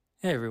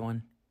Hey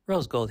everyone,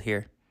 Rose Gold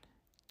here.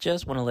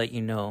 Just want to let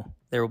you know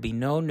there will be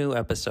no new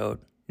episode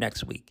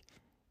next week.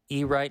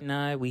 E-Wright and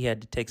I, we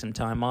had to take some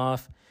time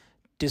off,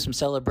 do some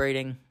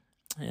celebrating,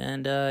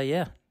 and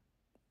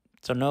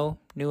so no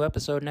new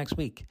episode next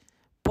week.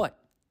 But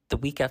the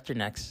week after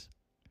next,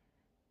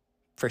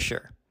 for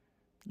sure.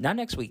 Not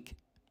next week,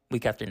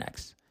 week after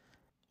next.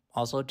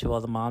 Also, to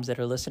all the moms that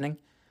are listening,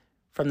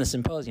 from the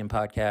Symposium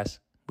podcast,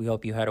 we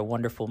hope you had a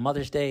wonderful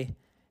Mother's Day,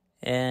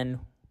 and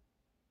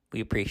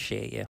we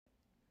appreciate you.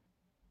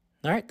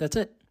 All right, that's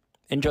it.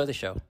 Enjoy the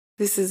show.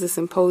 This is the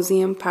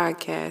Symposium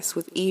podcast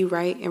with E.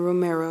 Wright and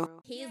Romero.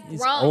 He's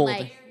grown, old.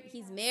 like,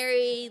 He's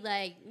married,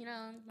 I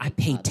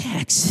pay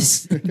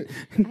taxes. I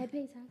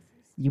pay taxes.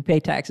 You pay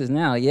taxes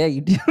now. Yeah,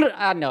 you do.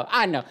 I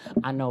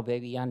know,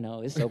 baby. I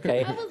know. It's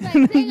okay. I was like,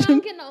 dang, I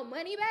don't get no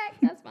money back?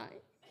 That's fine.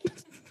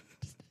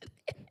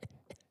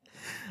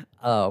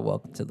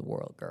 Welcome to the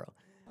world, girl.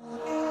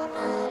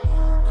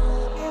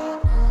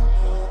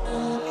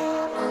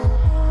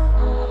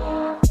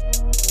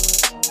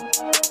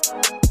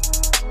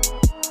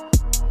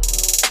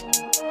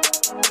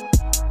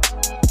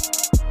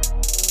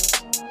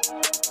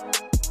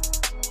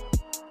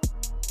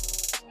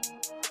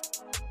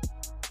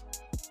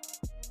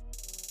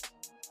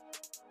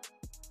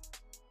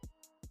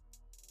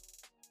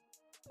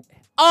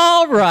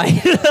 All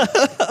right.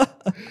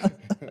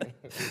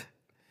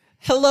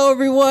 Hello,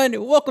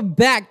 everyone. Welcome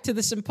back to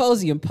the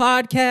Symposium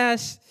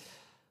podcast.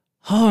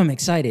 Oh, I'm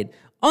excited.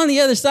 On the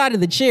other side of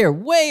the chair,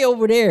 way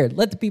over there.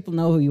 Let the people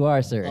know who you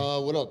are, sir.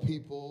 What up,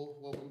 people?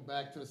 Welcome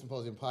back to the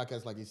Symposium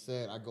podcast. Like he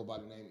said, I go by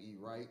the name E.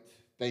 Wright.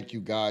 Thank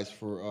you guys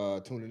for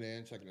tuning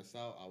in, checking us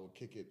out. I will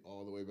kick it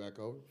all the way back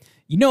over.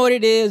 You know what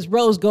it is.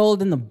 Rose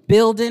Gold in the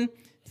building.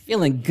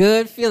 Feeling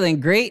good, feeling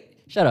great.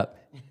 Shut up.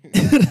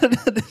 This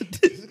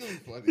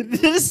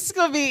is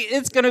gonna be funny.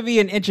 It's gonna be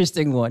an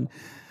interesting one.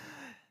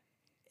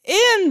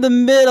 In the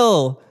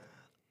middle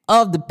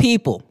of the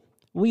people,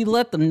 we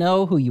let them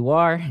know who you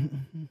are.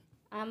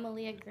 I'm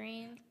Malia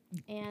Green,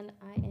 and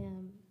I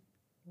am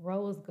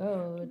Rose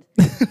Gold.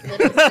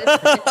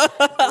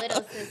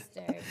 Little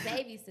sister,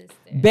 baby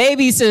sister.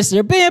 Baby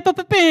sister. Bam, bam,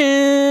 bam,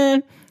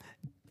 bam.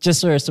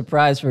 Just for a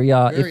surprise for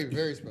y'all.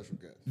 Very special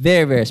guest.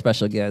 Very, very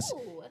special guest.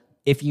 Ooh.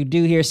 If you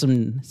do hear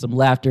some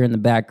laughter in the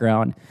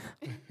background,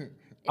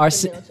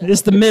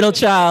 it's the middle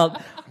child.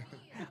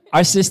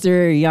 Our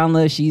sister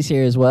Yanla, she's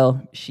here as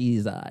well.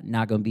 She's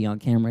not gonna be on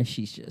camera.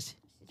 She's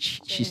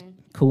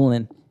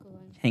cooling,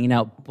 hanging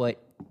out.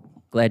 But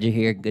glad you're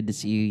here. Good to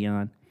see you,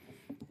 Yan.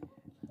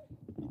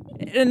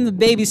 And the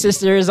baby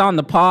sister is on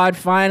the pod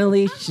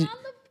finally. She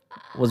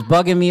was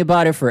bugging me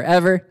about it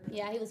forever.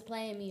 Yeah, he was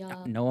playing me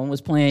off. No one was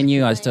playing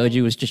you. I told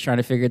you was just trying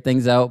to figure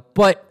things out.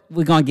 But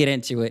we're gonna get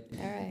into it.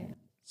 All right.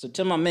 So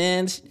to my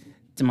mans,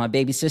 to my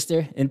baby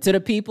sister, and to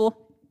the people,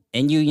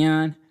 and you,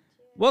 Yan,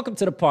 welcome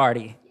to the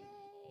party.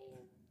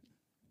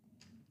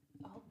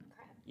 Oh,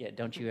 crap. Yeah,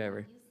 don't you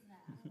ever.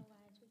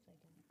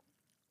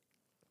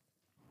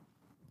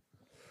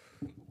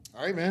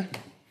 All right, man.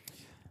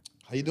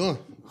 How you doing?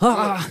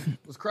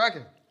 What's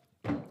cracking?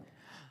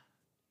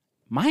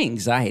 My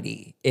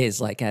anxiety is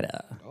like at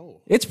a.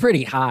 Oh. It's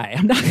pretty high.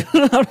 I'm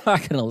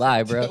not gonna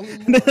lie, bro.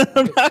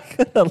 I'm not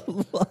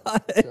gonna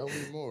lie. Tell me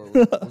more.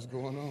 What's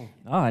going on?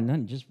 Oh,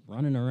 nothing. Just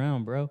running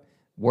around, bro.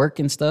 Work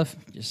and stuff.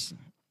 Just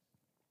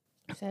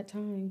It's that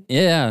time.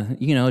 yeah,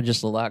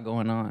 just a lot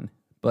going on.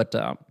 But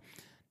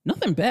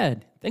nothing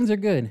bad. Things are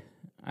good.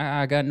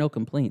 I got no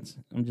complaints.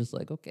 I'm just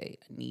like, okay,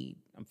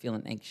 I'm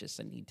feeling anxious.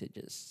 I need to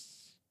just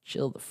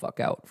chill the fuck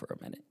out for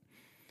a minute.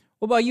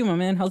 What about you, my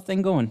man? How's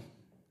things going?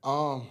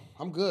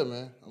 I'm good,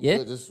 man. I'm Yeah?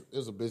 good. It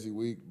was a busy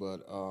week, but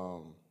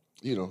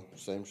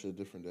same shit,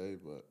 different day.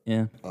 But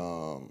Yeah.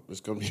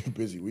 it's gonna be a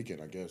busy weekend,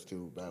 I guess,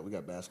 too. We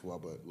got basketball,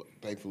 but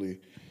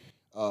thankfully,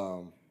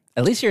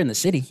 At least you're in the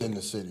city. it's in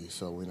the city,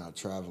 so we're not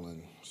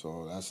traveling.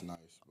 So that's nice.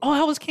 Oh,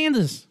 how was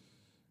Kansas?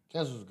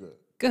 Kansas was good.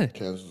 Good.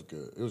 Kansas was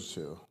good. It was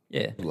chill.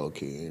 Yeah. Low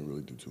key, ain't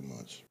really do too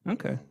much.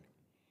 Okay.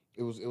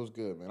 It was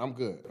good, man. I'm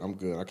good.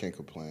 I can't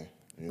complain.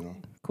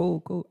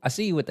 Cool. I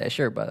see you with that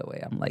shirt, by the way.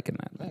 I'm liking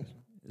that. Thanks.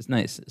 It's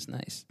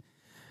nice.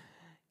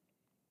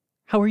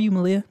 How are you,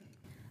 Malia?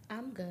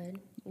 I'm good.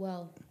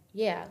 Well,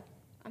 yeah,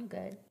 I'm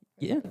good.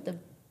 Yeah. The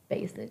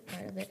basic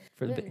part of it.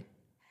 For the I've been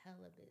hella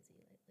busy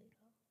lately, though.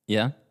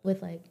 Yeah.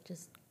 With like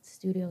just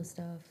studio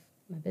stuff,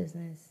 my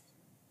business.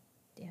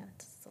 Yeah,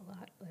 it's a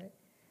lot, but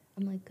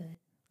I'm like good.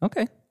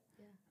 Okay.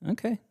 Yeah.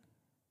 Okay.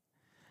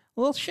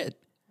 Well, shit.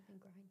 I've been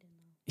grinding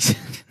though.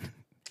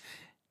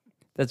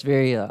 That's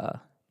very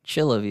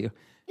chill of you.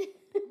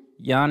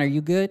 Jan, are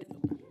you good?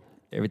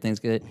 Everything's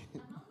good.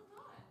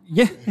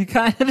 Yeah,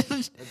 kind of.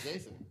 That's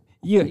Jason.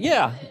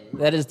 Yeah,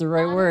 that is the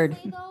right word.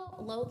 Honestly,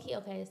 though, low key.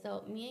 Okay,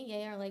 so me and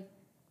Ye are like,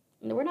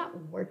 we're not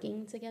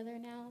working together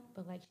now,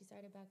 but like she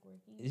started back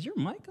working. Is your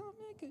mic on,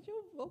 man? Because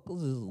your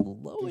vocals is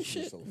low as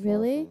shit. So far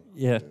Really? from-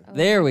 Yeah, Oh,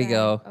 there we okay.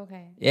 go.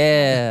 Okay.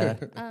 Yeah.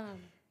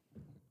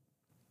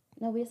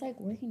 No, we're just like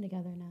working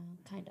together now,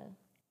 kind of.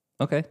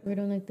 Okay. We're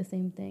doing like the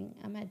same thing.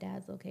 I'm at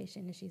Dad's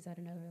location and she's at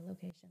another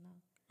location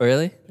now.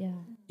 Really? Yeah.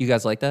 You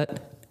guys like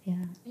that? Yeah.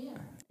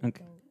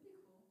 Okay.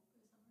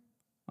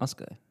 That's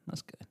good.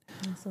 That's good.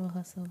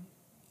 Hustle.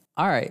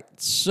 All right.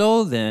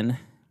 So then,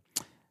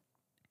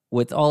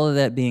 with all of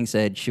that being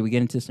said, should we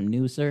get into some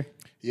news, sir?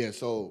 Yeah,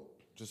 so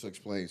just to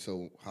explain,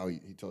 so how he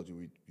told you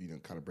we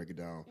kind of break it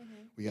down.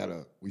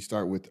 We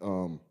start with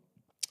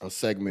a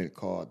segment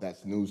called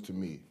That's News to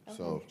Me.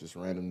 So just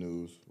random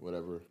news,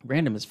 whatever.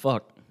 Random as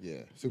fuck.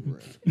 Yeah, super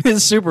random.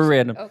 It's super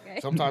random. Okay.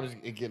 Sometimes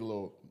it get a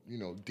little,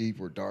 deep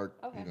or dark,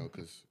 Okay.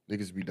 because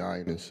niggas be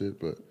dying and shit,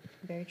 but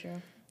Very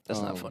true. That's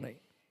not funny.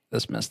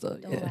 That's messed up.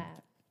 Don't Yeah. laugh.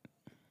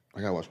 I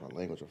gotta watch my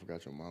language. I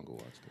forgot your Mongo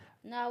watched it.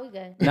 No, we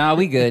good. Nah,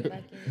 we good.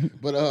 Fuck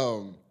it. But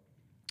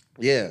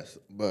yes,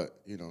 but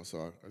so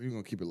are you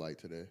gonna keep it light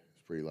today?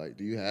 It's pretty light.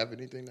 Do you have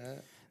anything to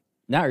add?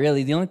 Not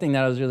really. The only thing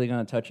that I was really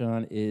going to touch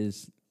on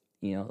is,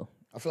 I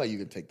feel like you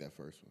can take that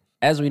first one.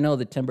 as we know,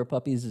 the Timber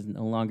Puppies is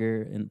no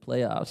longer in the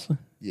playoffs.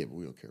 Yeah, but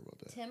we don't care about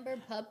that. Timber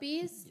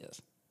puppies?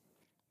 Yes.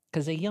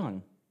 Because they're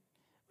young.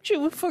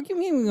 What the fuck you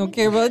mean we don't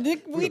care about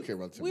it? We don't care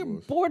about We're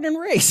Timberwolves. born and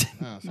raised.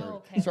 Ah, sorry.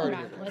 Okay, Sorry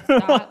hold to on. hear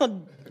Let's stop.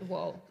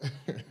 Whoa.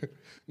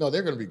 No,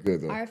 they're gonna be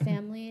good though. Our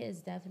family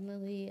is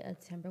definitely a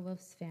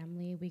Timberwolves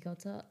family. We go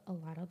to a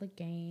lot of the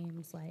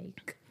games.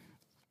 Like,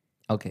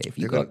 Okay, if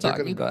you They're go gonna- they're talk,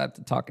 gonna you go have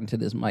to talk into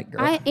this mic,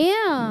 girl. I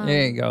am.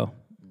 There you go.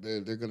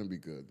 They're gonna be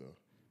good though.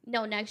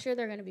 No, next year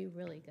they're going to be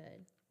really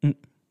good. Mm.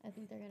 I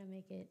think they're going to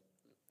make it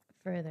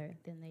further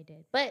than they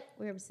did. But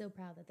we're still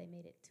proud that they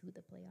made it to the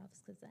playoffs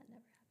because that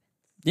never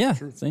happened. Yeah.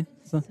 See?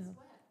 So, So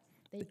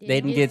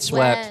they didn't get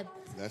swept.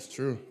 That's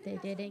true. They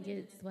didn't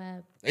get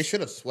swept. They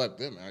should have swept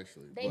them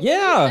actually. They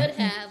Yeah. really should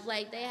have.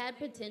 Like, they had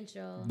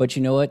potential. but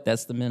you know what?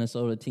 That's the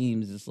Minnesota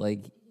teams. It's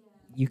like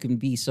you can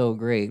be so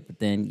great, but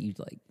then you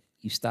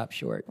stop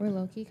short. We're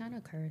low key kind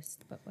of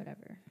cursed, but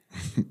whatever.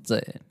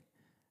 So,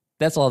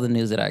 that's all the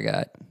news that I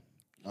got.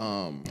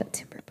 The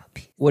Timber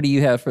Puppy. What do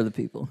you have for the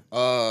people?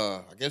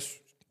 I guess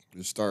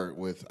to start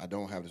with, I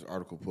don't have this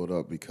article pulled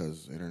up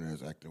because the internet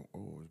is acting.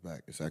 Oh, it's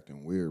back. It's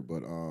acting weird.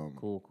 But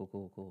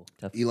Cool.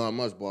 Tough. Elon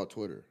Musk bought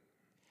Twitter.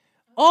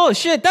 Oh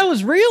shit, that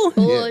was real?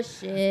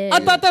 Bullshit. I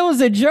thought that was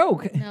a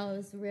joke. No,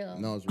 it's real.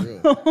 No, it's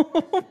real.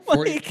 Oh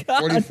my God.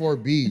 44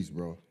 Bs,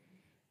 bro.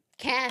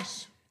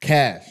 Cash.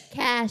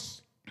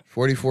 Cash.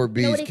 44 Bs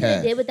You know what he could have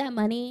cash. did with that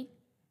money?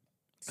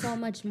 So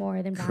much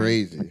more than buying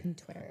Crazy. fucking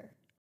Twitter.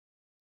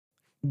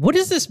 What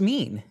does this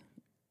mean?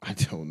 I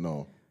don't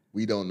know.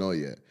 We don't know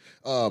yet.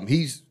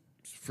 He's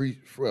free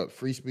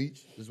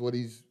speech is what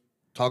he's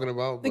talking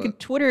about. Like But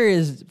Twitter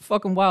is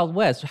fucking Wild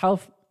West. How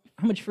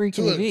much free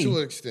can it be? to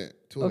an extent.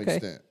 To an Okay.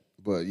 extent.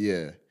 But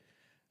yeah.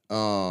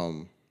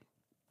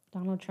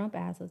 Donald Trump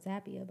ass was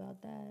happy about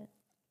that.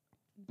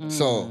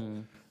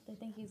 So They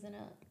think he's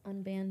gonna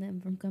unban them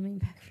from coming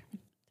back from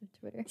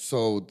Twitter.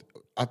 So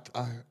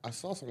I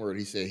saw somewhere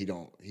he said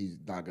he's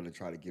not gonna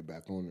try to get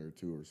back on there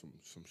too or some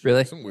shit,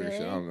 Really? some weird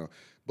shit. I don't know.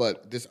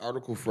 But this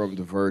article from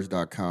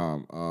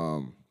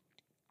TheVerge.com.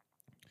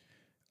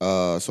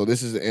 So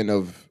this is the end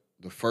of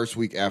the first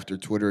week after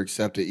Twitter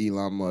accepted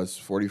Elon Musk's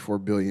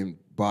 $44 billion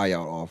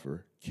buyout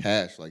offer,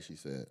 cash, like she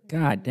said,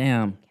 God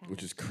damn.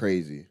 which is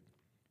crazy.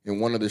 And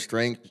one of the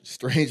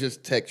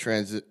strangest tech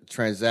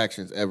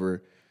transactions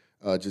ever.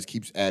 Just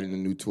keeps adding a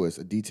new twist.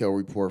 A detailed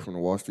report from the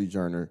Wall Street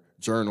Journal,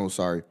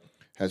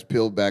 has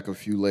peeled back a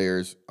few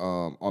layers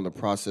on the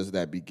process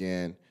that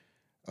began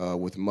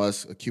with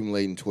Musk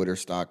accumulating Twitter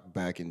stock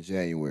back in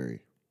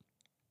January.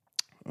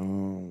 We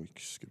can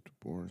skip the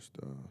boring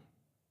stuff.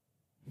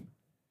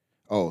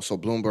 Oh, so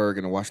Bloomberg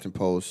and the Washington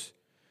Post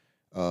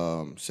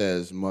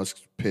says Musk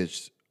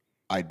pitched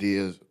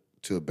ideas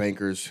to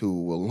bankers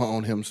who will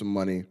loan him some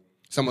money.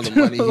 Some of the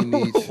money he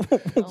needs.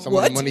 Some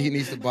of the money he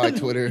needs to buy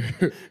Twitter.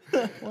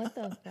 What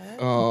the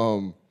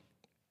fuck?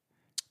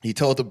 He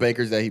told the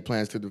bankers that he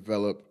plans to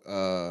develop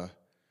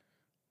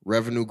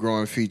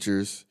revenue-growing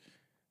features,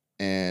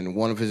 and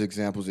one of his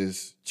examples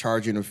is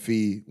charging a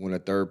fee when a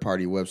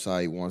third-party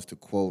website wants to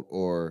quote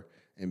or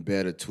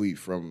embed a tweet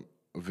from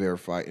a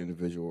verified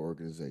individual or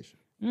organization.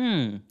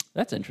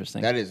 That's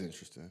interesting. That is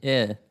interesting.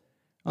 Yeah.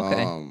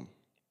 Okay.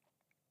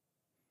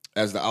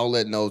 As the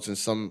outlet notes, and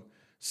some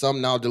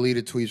now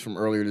deleted tweets from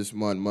earlier this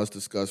month must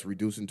discuss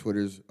reducing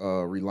Twitter's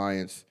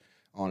reliance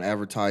on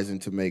advertising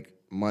to make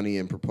money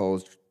and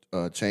proposed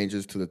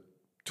changes to the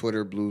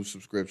Twitter Blue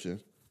subscription.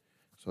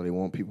 So they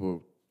want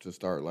people to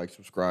start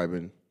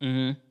subscribing.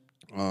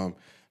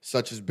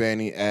 Such as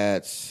banning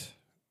ads.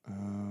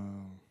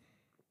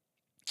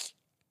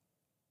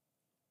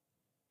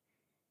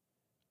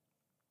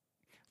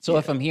 So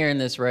if I'm hearing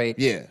this right,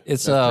 Yeah,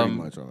 it's that's pretty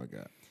much all I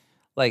got.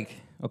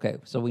 Okay,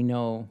 so we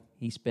know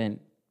he spent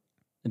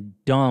a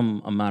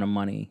dumb amount of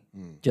money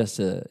just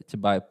to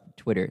buy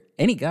Twitter,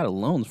 and he got a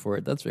loans for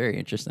it. That's very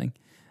interesting.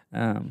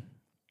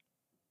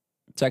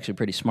 It's actually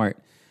pretty smart,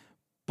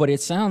 but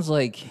it sounds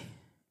like,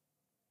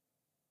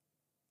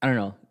 I don't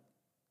know,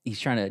 he's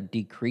trying to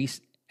decrease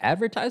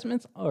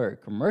advertisements or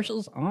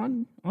commercials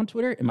on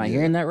Twitter. Am I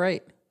hearing that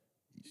right?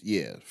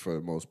 Yeah, for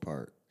the most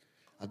part.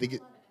 I think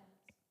it.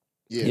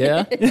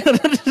 Yeah. There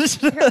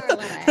are a lot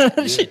of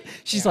ads.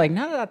 She's like,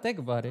 now that I think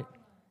about it.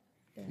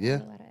 There Yeah. are a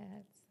lot of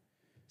ads.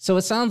 So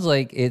it sounds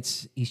like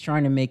he's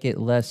trying to make it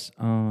less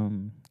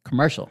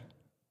commercial.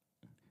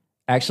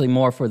 Actually,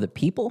 more for the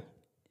people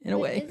in a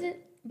But way.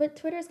 But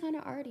Twitter's kind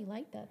of already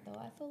like that, though.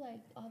 I feel like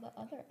all the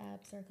other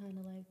apps are kind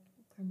of like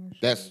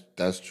commercial.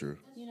 That's true.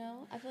 You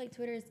know, I feel like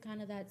Twitter is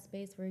kind of that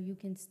space where you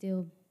can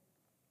still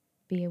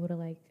be able to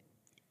like,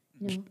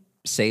 you know,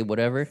 Say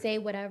whatever. say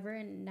whatever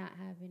and not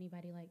have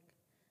anybody like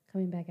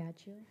coming back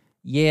at you.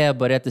 Yeah,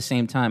 but at the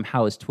same time,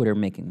 how is Twitter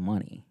making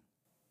money?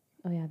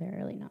 Oh yeah, they're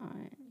really not.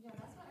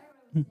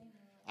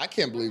 I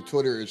can't believe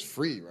Twitter is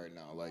free right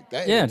now. Like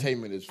that Yeah.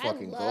 entertainment is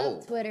fucking I love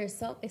gold. Twitter,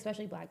 so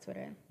especially Black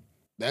Twitter.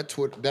 That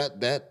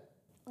that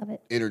Love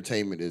it.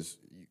 entertainment is.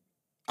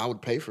 I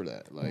would pay for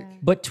that. Like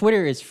But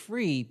Twitter is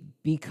free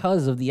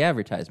because of the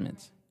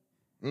advertisements.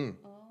 Mm.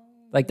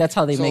 Like that's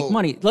how they make So-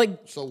 money.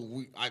 Like,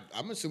 so,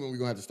 I'm assuming we're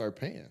gonna have to start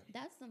paying.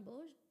 That's some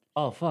bullshit.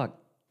 oh fuck.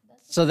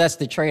 So that's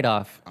the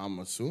trade-off. I'm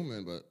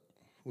assuming, but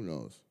who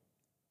knows?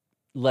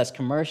 Less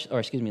commercial, or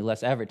excuse me,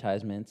 less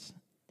advertisements.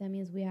 That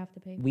means we have to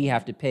pay. We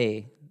have to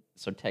pay.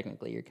 So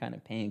technically, you're kind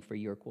of paying for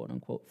your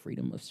quote-unquote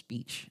freedom of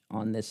speech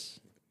on this.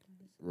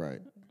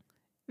 Right.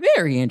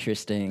 Very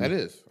interesting. That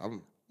is.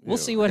 We'll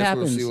see what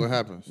happens. We'll see what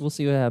happens. We'll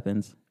see what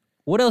happens.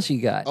 What else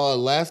you got?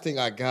 Last thing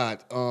I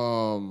got,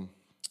 I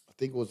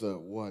think it was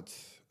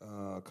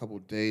a couple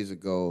days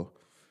ago.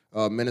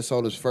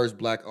 Minnesota's first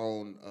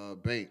black-owned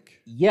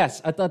bank.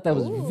 Yes, I thought that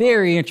was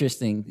very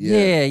interesting.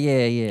 Yeah.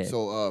 Yeah.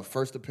 So,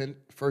 First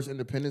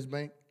Independence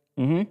Bank.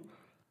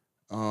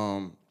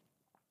 Mm-hmm.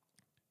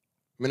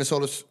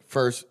 Minnesota's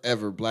first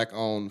ever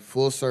black-owned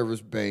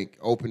full-service bank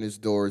opened its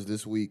doors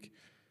this week,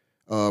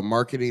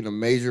 marketing a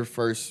major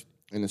first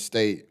in the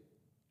state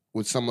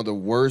with some of the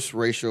worst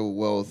racial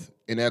wealth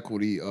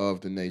inequity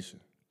of the nation.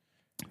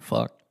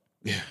 Fuck.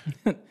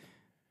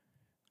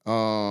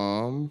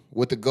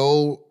 With the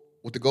goal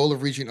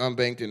of reaching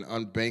unbanked and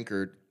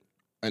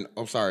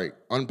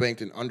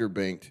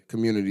underbanked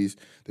communities,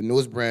 the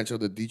newest branch of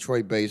the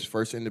Detroit-based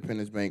First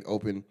Independence Bank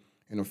opened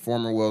in a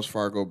former Wells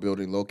Fargo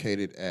building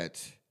located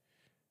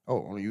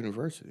on a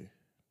university.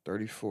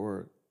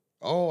 34.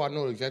 Oh, I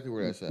know exactly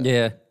where that's at.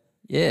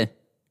 Yeah.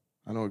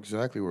 I know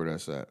exactly where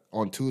that's at.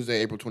 On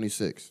Tuesday, April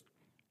 26th.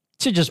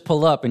 Should just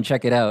pull up and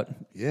check it out.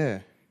 Yeah.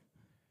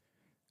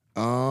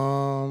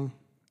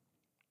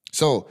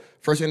 So,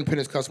 First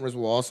Independence customers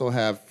will also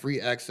have free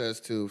access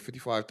to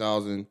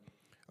 55,000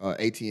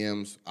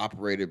 ATMs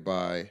operated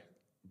by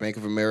Bank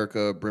of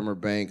America, Bremer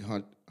Bank,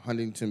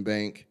 Huntington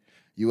Bank,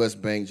 U.S.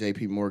 Bank,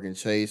 J.P. Morgan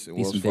Chase, and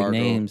These Wells some big Fargo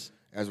names.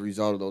 as a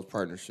result of those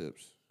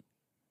partnerships.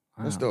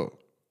 That's dope.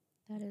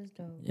 That is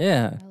dope.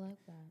 Yeah. I like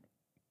that.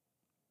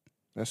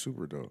 That's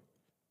super dope.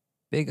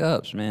 Big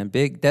ups, man.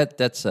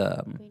 That's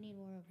We need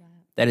more of that.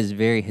 that is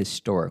very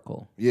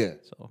historical. Yeah.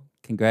 So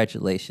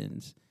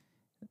congratulations.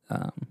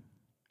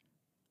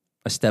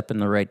 A step in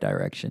the right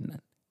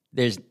direction.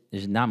 There's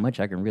not much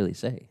I can really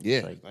say.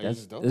 Yeah. Like, Like, this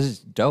is dope. this is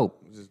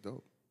dope. This is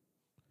dope.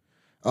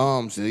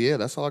 So yeah,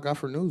 that's all I got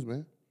for news,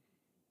 man.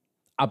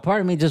 A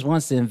part of me just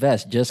wants to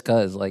invest just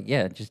cause, like,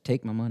 yeah, just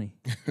take my money.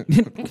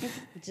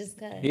 Just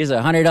cause. Here's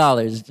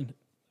 $100.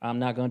 I'm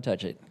not gonna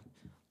touch it.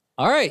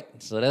 All right,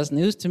 so that's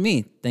news to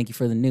me. Thank you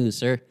for the news,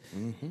 sir.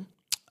 Mm-hmm.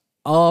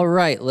 All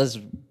right, let's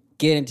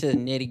get into the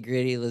nitty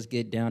gritty. Let's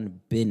get down to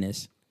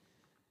business.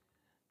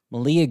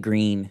 Malia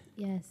Green,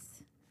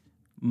 Yes.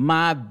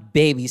 my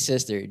baby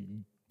sister,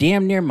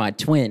 damn near my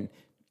twin.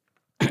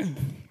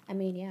 I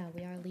mean, yeah,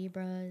 we are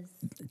Libras.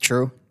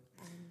 True,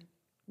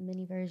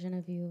 Mini version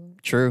of you,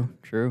 true.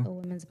 a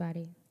woman's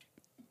body.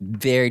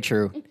 Very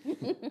true.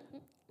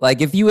 Like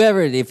if you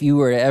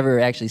were to ever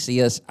actually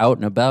see us out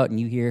and about and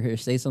you hear her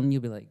say something,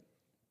 you'll be like,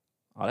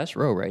 "Oh, that's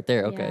Ro right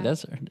there." Okay, Yeah.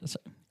 that's her. That's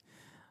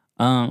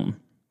her.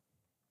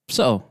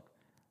 So,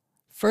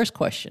 first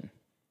question: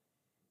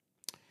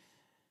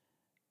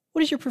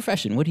 what is your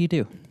profession? What do you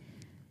do?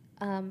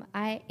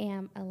 I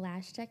am a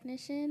lash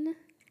technician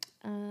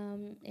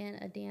and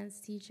a dance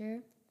teacher.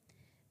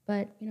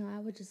 But, I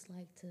would just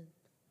like to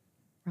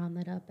round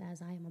that up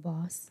as I am a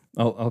boss.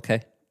 Oh,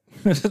 okay.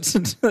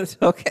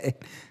 Okay.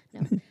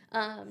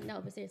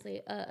 No, but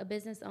seriously, a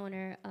business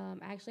owner. I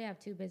actually have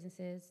two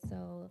businesses.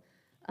 So,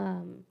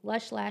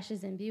 Lush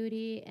Lashes and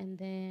Beauty, and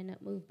then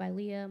Moved by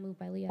Leah. Moved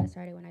by Leah I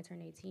started when I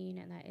turned 18,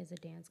 and that is a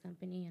dance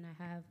company. And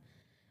I have,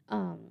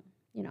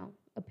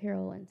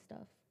 apparel and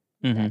stuff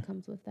that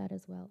comes with that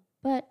as well.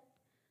 But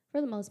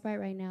for the most part,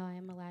 right now, I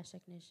am a lash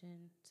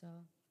technician. So,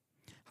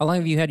 How long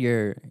have you had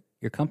your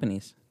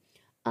companies?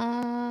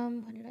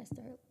 when did I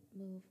start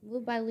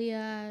Moved by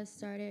Leah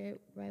started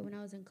right when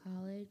I was in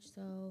college.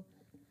 So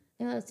I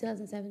think that was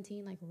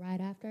 2017, like right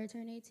after I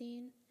turned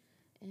 18.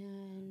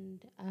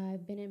 And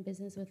I've been in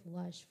business with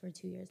Lush for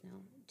 2 years now.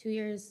 2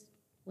 years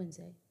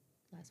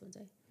last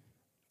Wednesday.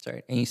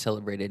 Sorry, and you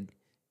celebrated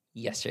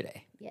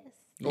yesterday. Yes.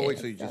 Oh wait,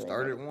 so you just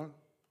started one?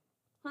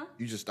 Huh?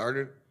 You just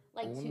started?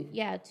 Like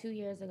 2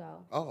 years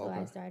ago. Oh, So I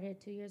okay.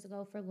 started 2 years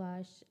ago for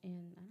Lush,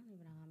 and I don't even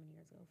know how many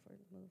years ago for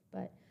Move.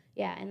 But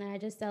yeah, and then I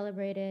just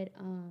celebrated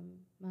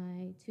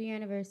my 2-year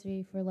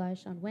anniversary for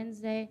Lush on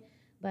Wednesday,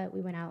 but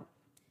we went out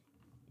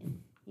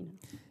and,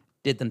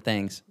 Did them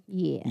things.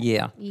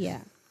 Yeah.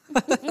 Yeah.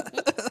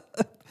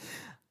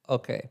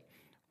 Okay.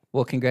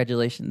 Well,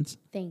 congratulations.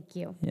 Thank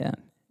you. Yeah.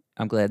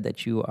 I'm glad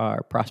that you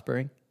are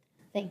prospering.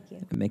 Thank you.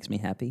 It makes me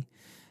happy.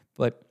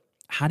 But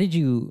how did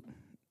you...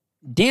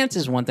 Dance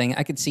is one thing.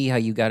 I could see how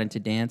you got into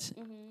dance.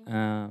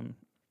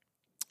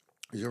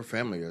 Your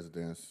family has a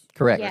dance.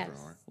 Correct. Yes.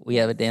 We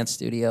have a dance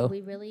studio.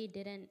 We really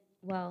didn't,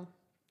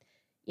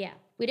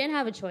 we didn't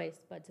have a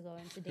choice but to go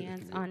into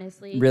dance,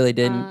 honestly. Really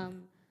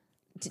didn't?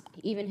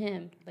 Even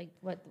him, like,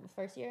 what, the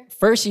first year?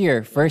 First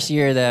year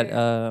that...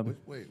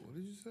 Wait, what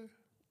did you say?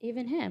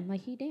 Even him,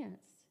 like, he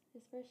danced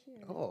his first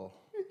year. Oh.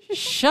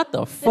 Shut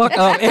the fuck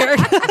up, Eric.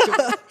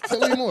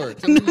 Tell me more.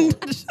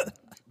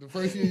 The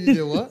first year you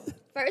did what?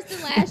 First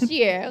and last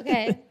year,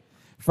 okay?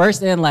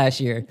 First and last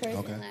year. First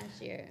and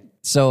last year.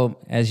 So,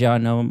 as y'all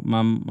know,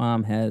 my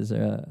mom has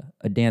a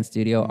dance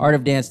studio, Art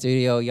of Dance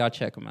Studio. Y'all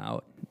check them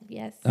out.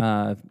 Yes.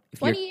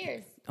 20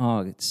 years. Oh,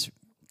 it's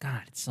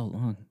so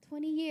long.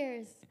 20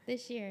 years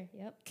this year,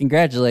 yep.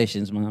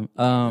 Congratulations,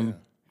 Mom.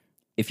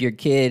 If your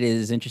kid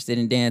is interested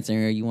in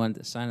dancing or you want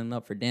to sign them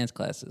up for dance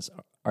classes,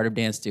 Art of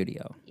Dance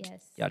Studio.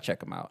 Yes. Y'all check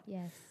them out.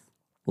 Yes.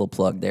 Little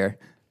plug there.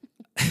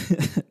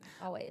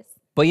 Always.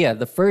 But yeah,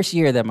 the first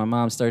year that my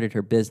mom started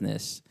her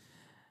business,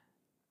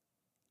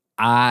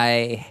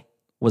 I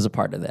was a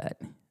part of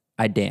that.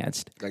 I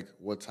danced. Like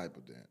what type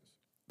of dance?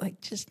 Like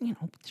just, Didn't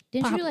pop.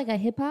 you do like a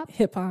hip hop?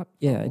 Hip hop.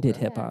 Yeah, I did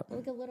hip hop.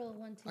 Like a little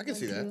 1, 2, I can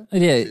see 1, that. 2. I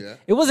did. see that.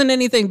 It wasn't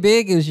anything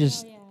big. It was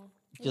just Oh, yeah.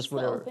 Just the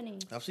whatever.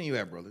 opening. I've seen you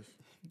at Brothers.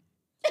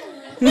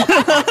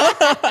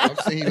 I've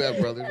seen you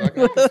at Brothers. I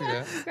can see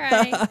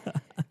that.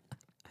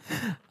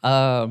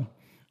 Crying.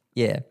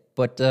 yeah.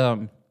 But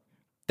that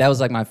was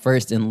like my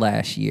first and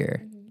last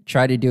year.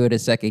 Tried to do it a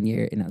second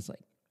year, and I was like,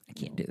 I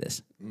can't do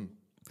this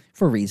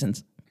for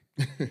reasons.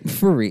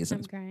 For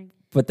reasons. I'm crying.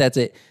 But that's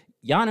it.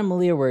 Jan and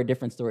Malia were a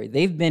different story.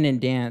 They've been in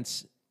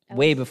dance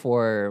way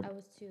before. I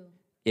was 2.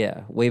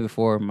 Yeah, way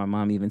before my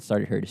mom even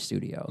started her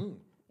studio.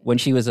 When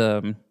she was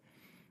an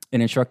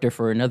instructor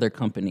for another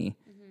company,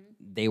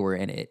 they were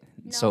in it.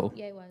 No, so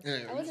yeah, it was. Yeah,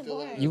 I wasn't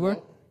born. you were?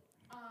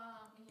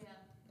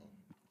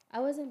 I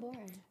wasn't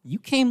born. You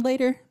came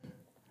later?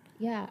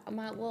 Yeah,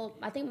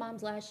 I think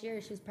Mom's last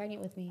year, she was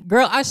pregnant with me.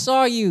 Girl, I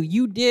saw you.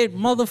 You did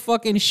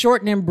motherfucking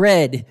shortening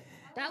bread.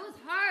 That was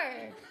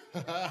her.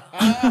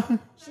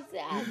 She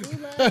said, I do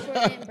love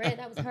shortening bread.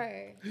 That was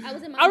her. I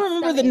was in Mom's I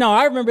remember stomach.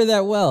 I remember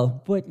that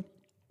well. But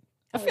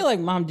I feel like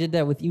Mom did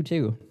that with you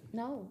too.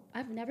 No,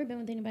 I've never been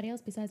with anybody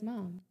else besides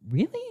Mom.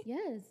 Really?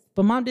 Yes.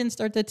 But Mom didn't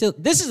start that till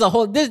this is a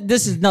whole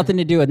this is nothing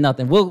to do with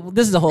nothing. Well,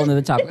 this is a whole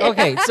nother topic.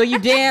 Okay, so you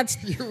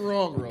danced. You're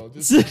wrong, bro.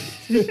 You're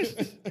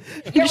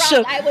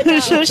wrong. I would know.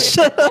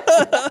 Shut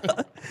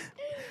up.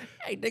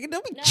 Hey, nigga,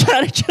 don't be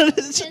trying to.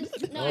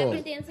 I've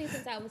been dancing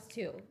since I was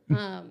 2.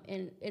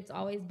 And it's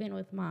always been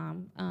with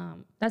Mom.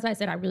 That's why I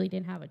said I really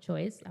didn't have a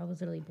choice. I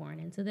was really born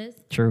into this.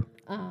 True.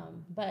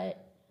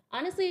 But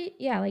honestly,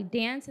 yeah, like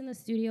dance in the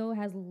studio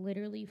has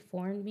literally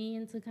formed me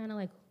into kind of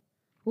like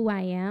who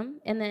I am.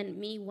 And then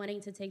me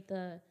wanting to take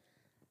the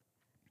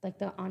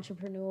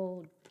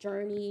entrepreneurial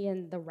journey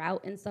and the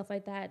route and stuff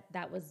like that,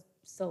 that was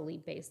solely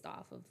based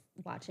off of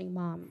watching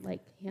Mom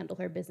like handle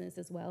her business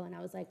as well. And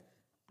I was like,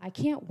 I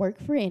can't work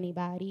for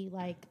anybody.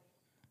 Like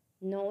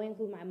knowing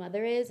who my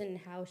mother is and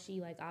how she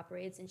like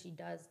operates and she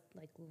does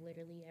like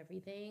literally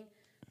everything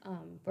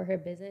for her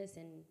business.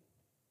 And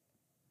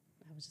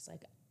I was just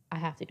like, I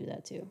have to do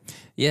that too.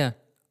 Yeah.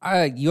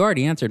 You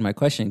already answered my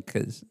question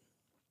because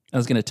I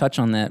was going to touch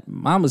on that.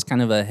 Mom was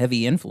kind of a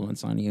heavy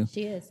influence on you.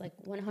 She is like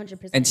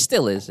 100%. And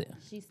still is.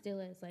 She still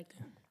is like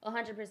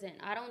 100%.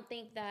 I don't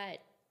think that,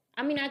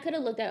 I mean, I could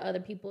have looked at other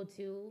people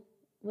too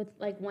with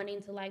like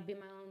wanting to like be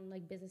my own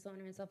like business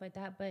owner and stuff like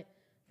that. But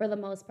for the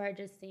most part,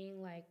 just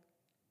seeing like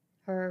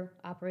her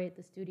operate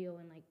the studio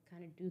and like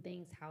kind of do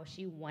things how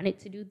she wanted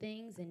to do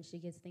things and she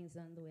gets things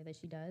done the way that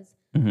she does.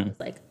 I was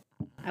like,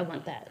 I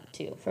want that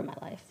too for my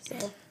life.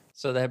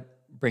 So that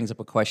brings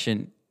up a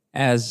question.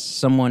 As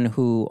someone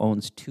who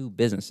owns 2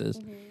 businesses,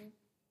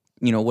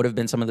 what have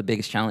been some of the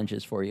biggest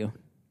challenges for you?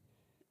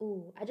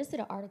 Ooh, I just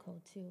did an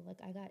article too. Like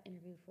I got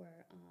interviewed for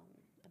a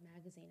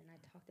magazine and I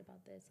talked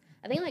about this.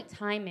 I think like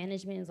time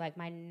management is like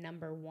my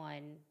number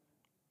one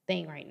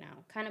thing right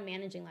now. Kind of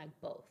managing like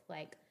both.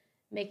 Like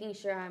making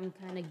sure I'm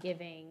kind of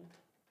giving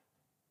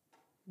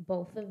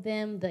both of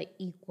them the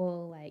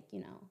equal like,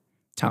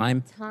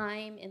 Time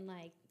and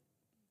like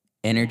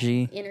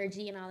energy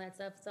and all that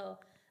stuff. So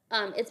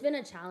it's been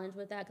a challenge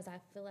with that because I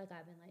feel like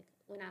I've been like,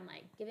 when I'm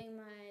like giving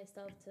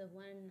myself to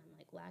one, I'm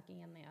like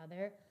lacking in the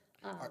other.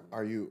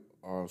 Are you?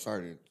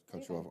 Sorry to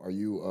cut you off. Are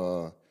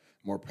you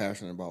more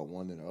passionate about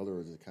one than the other,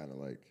 or is it kind of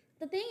like?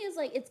 The thing is,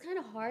 like, it's kind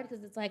of hard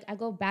because it's like I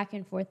go back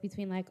and forth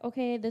between like,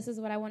 okay, this is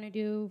what I want to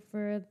do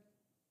for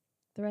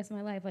the rest of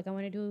my life. Like, I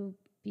want to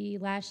be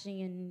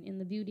lashing in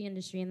the beauty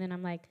industry, and then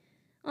I'm like,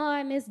 oh,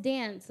 I miss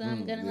dance, so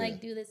I'm gonna like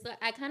do this. So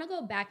I kind of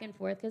go back and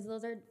forth because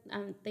those are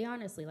they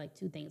honestly like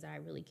 2 things that I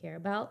really care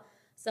about.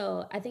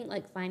 So I think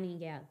like finding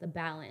the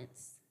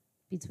balance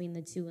between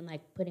the two and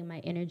like putting my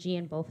energy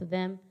in both of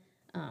them,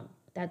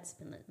 that's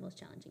been the most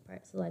challenging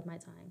part. So like my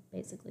time,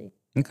 basically.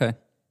 Okay.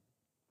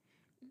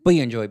 But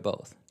you enjoy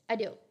both. I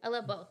do. I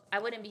love both. I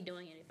wouldn't be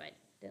doing it if I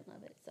didn't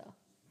love it. So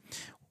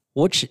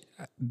Which,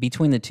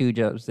 between the two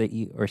jobs that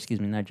you, or excuse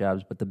me, not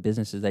jobs, but the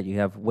businesses that you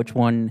have, which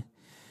one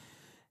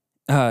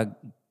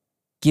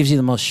gives you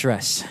the most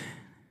stress? Or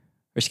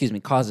excuse me,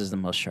 causes the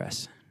most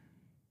stress?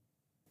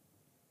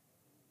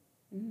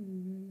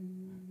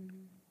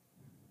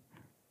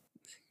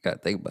 Gotta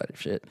think about it,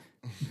 shit.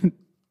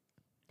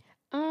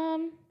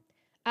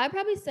 I'd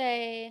probably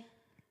say,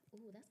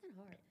 that's not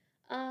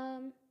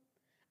hard.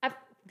 I've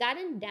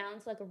gotten down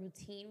to like a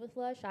routine with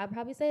Lush. I'd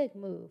probably say like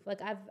Move. Like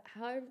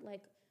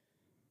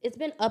it's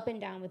been up and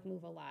down with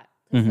Move a lot.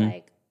 Cause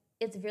like,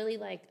 it's really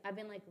like, I've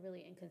been like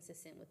really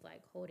inconsistent with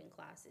like holding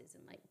classes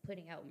and like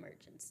putting out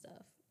merch and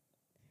stuff.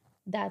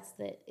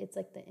 It's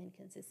like the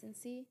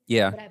inconsistency.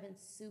 Yeah. But I've been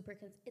super, it's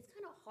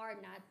kind of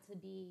hard not to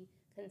be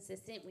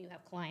consistent when you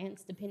have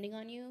clients depending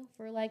on you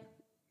for like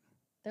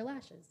their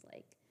lashes.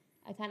 Like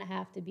I kind of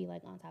have to be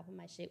like on top of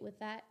my shit with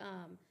that.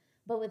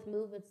 But with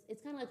Move,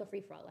 it's kind of like a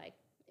free for all. Like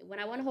when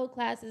I want to hold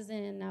classes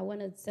and I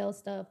want to sell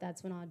stuff,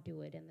 that's when I'll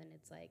do it. And then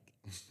it's like,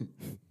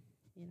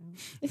 you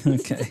know.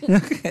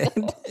 Okay.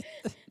 So,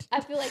 I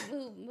feel like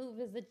Move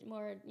is the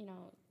more,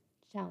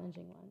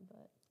 challenging one.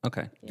 But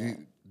Okay. yeah.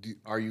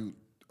 Are you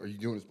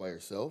doing this by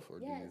yourself or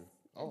Yes, do you?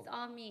 Oh, it's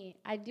all me.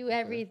 I do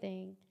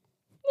everything.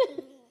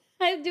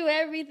 I do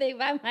everything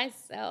by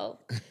myself.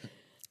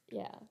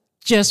 Yeah.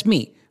 Just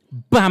me,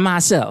 by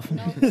myself.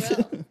 No, for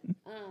real.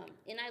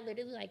 And I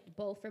literally like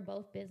for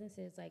both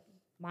businesses, like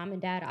mom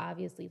and dad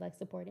obviously like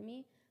supported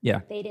me. Yeah.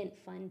 They didn't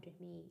fund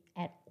me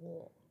at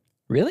all.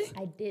 Really?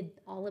 I did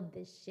all of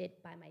this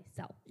shit by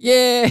myself.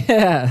 Yeah.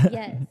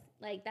 Yes.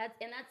 Like that's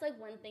like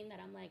one thing that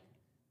I'm like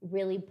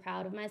really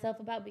proud of myself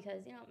about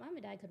because, mom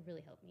and dad could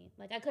really help me.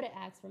 Like I could have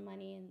asked for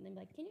money and then be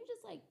like, can you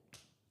just like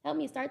help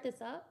me start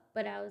this up?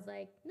 But I was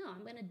like, no,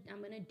 I'm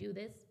gonna do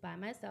this by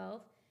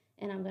myself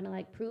and I'm gonna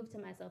like prove to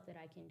myself that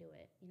I can do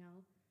it,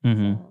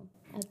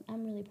 So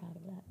I'm really proud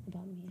of that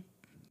about me.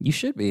 You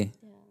should be.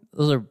 Yeah.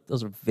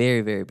 Those are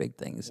very, very big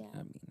things. Yeah.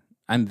 I mean,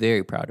 I'm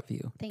very proud of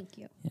you. Thank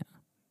you. Yeah.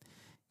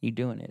 You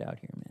doing it out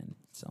here, man.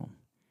 So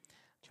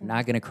I'm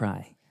not gonna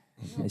cry.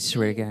 I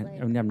swear to God. like-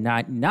 I'm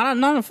not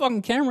on a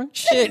fucking camera.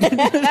 Shit.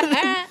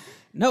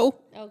 No.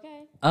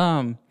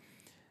 Okay.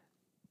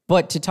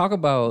 But to talk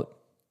about,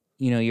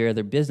 your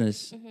other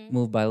business,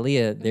 Moved by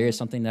Leah, there is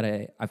something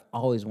that I've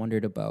always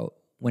wondered about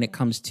when it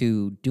comes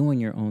to doing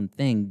your own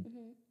thing.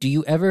 Do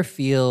you ever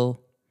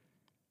feel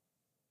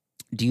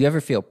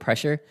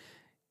pressure?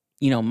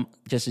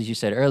 Just as you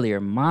said earlier,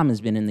 mom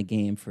has been in the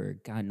game for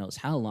God knows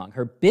how long.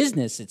 Her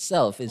business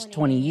itself is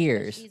 20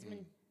 years. She's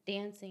been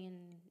dancing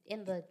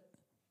in the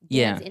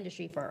Yeah. dance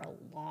industry for a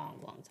long,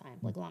 long time,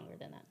 like longer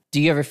than that.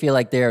 Do you ever feel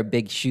like there are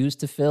big shoes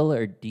to fill,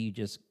 or do you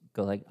just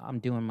go like, I'm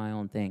doing my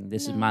own thing.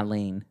 This is my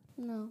lane.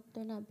 No,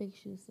 they're not big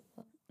shoes to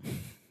fill.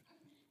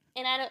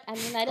 And that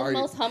is the Are you-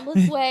 most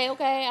humblest way,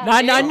 okay?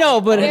 I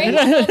know, but very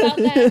humble about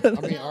that.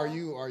 I mean, are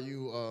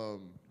you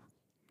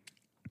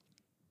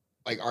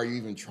like, are you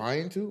even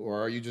trying to,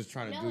 or are you just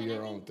trying to do and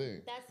your I own think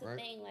thing? That's the right?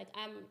 thing. Like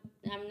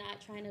I'm not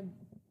trying to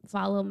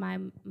follow my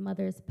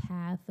mother's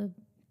path of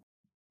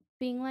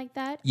being like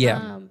that.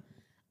 Yeah.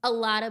 A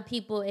lot of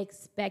people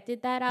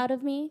expected that out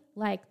of me.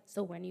 Like,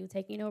 so when are you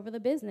taking over the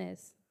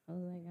business? I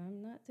was like,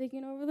 I'm not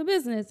taking over the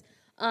business.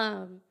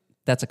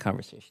 That's a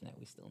conversation that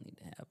we still need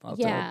to have.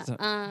 Yeah.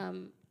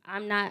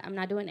 I'm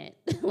not doing it.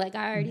 Like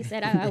I already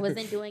said, I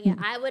wasn't doing it.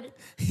 I would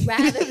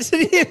rather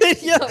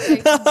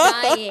sorry,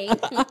 dying.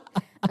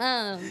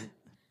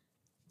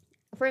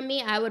 For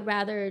me, I would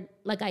rather,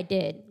 like I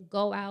did,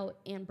 go out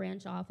and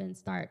branch off and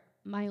start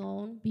my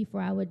own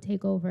before I would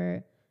take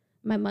over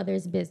my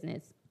mother's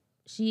business.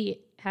 She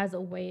has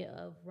a way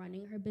of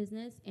running her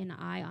business, and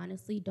I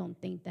honestly don't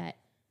think that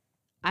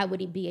I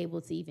would be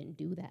able to even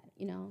do that,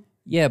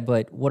 Yeah,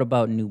 but what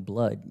about new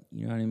blood?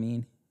 You know what I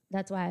mean?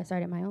 That's why I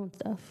started my own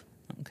stuff.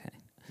 Okay.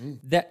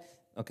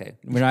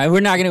 We're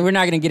not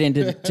gonna get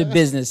into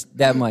business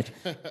that much.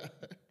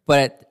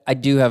 But I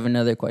do have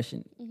another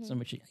question.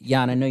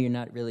 Jan, I know you're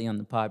not really on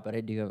the pod, but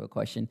I do have a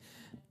question.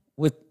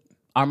 With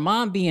our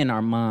mom being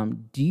our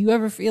mom, do you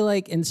ever feel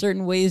like in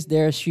certain ways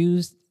there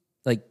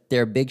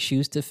are big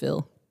shoes to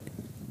fill?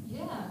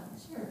 Yeah,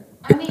 sure.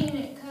 I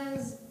mean,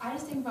 because I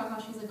just think about how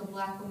she's like a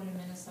black woman in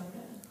Minnesota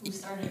who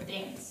started a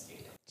dance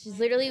studio. She's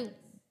literally,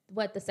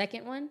 the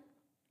second one?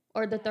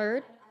 Or the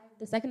third?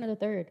 The second or the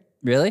third.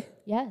 Really?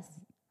 Yes.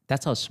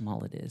 That's how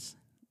small it is.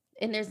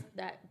 And there's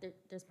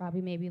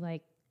probably maybe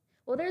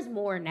there's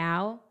more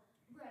now.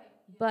 Right.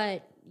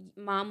 But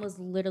mom was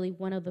literally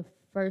one of the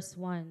first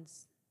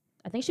ones.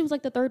 I think she was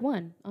like the third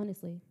one,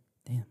 honestly.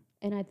 Damn.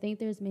 And I think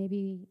there's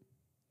maybe,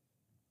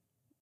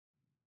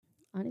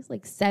 honestly,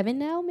 like 7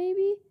 now,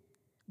 maybe.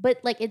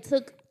 But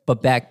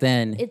But back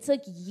then, it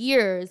took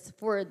years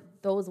for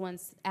those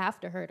ones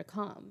after her to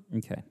come.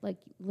 okay. Like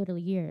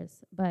literally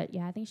years. But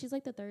yeah, I think she's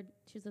like the third.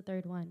 She's the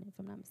third one, if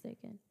I'm not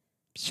mistaken.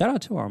 Shout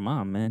out to our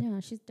mom, man. Yeah,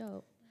 she's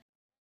dope.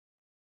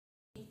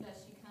 That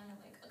she kind of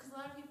like, because a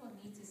lot of people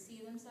need to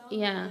see themselves.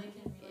 Yeah. Before they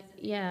can realize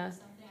that they Yeah. can do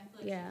something. I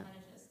feel like Yeah. she kind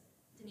of just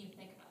didn't even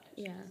think about it.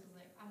 She Yeah. just was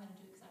like, I'm gonna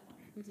do it because I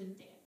want to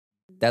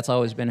dance. That's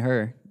always been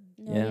her.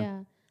 No, Yeah.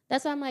 yeah.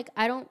 That's why I'm like,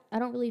 I don't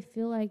really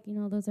feel like,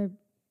 those are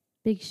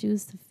big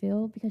shoes to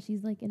fill because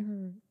she's like in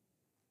her,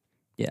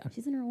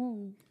 she's in her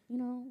own,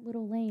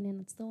 little lane,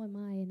 and so am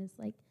I. And it's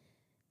like,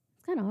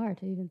 it's kind of hard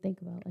to even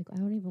think about. Like, I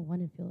don't even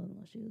want to fill in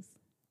those shoes.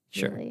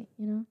 Sure. Really,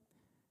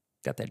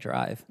 Got that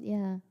drive.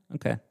 Yeah.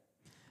 Okay.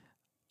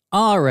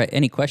 All right.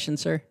 Any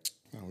questions, sir?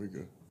 No, we're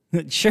good.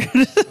 Sure.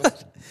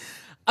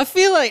 I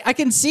feel like I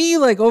can see you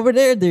like over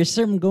there. There's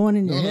something going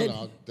in your head.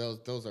 No.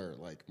 Those are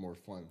like more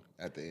fun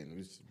at the end.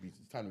 It's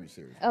time to be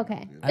serious.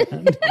 Okay.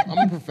 I'm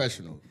a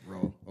professional,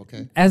 bro.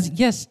 Okay.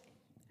 Yes.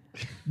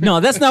 No,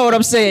 that's not what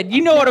I'm saying.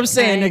 You know what I'm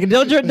saying, nigga.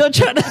 Don't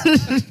try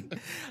to.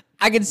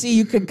 I can see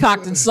you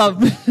concocting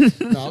something.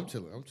 No, I'm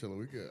chilling.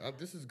 We good.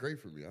 This is great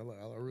for me. I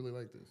really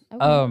like this.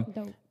 Okay.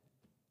 Dope.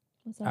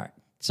 What's up? All right.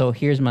 So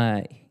here's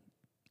my,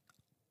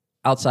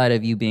 outside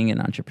of you being an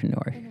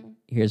entrepreneur,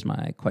 here's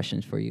my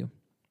questions for you.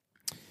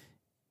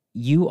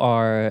 You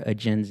are a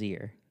Gen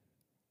Zer.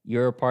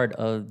 You're a part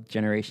of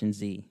Generation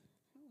Z.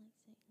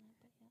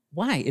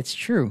 Why? It's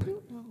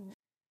true.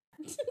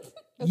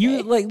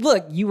 You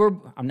look, you were,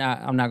 I'm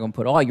not going to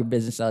put all your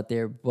business out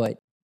there, but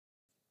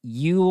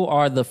you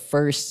are the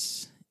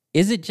first,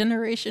 is it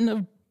generation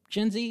of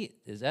Gen Z?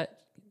 Is that,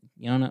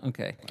 you don't know?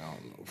 Okay. I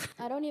don't know.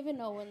 I don't even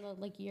know when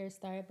the year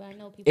started, but I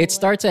know people. It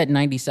starts at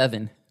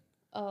 97.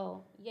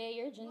 Oh, yeah,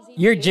 you're Gen Z.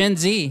 You're too. Gen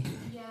Z.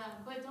 Yeah,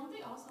 but don't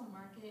they also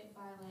mark it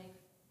by like,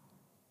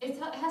 it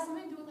has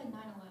something to do with like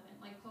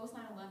 9/11, like post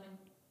 9/11.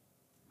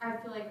 I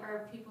feel like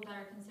are people that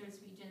are considered to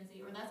be Gen Z,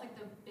 or that's like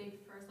the big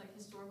first like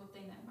historical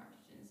thing that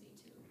marks Gen Z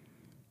too.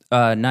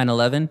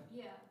 9/11?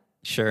 Yeah.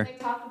 Sure. They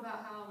talked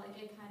about how like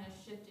it kind of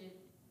shifted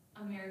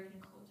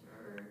American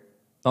culture,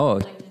 Oh,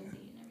 like Gen Z and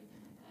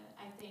everything like that.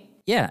 I think.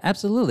 yeah,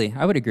 absolutely.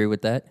 I would agree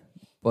with that.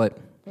 But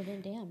Well, then,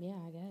 damn, yeah,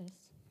 I guess.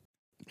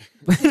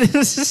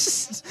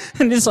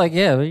 and it's like,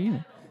 yeah, you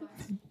know.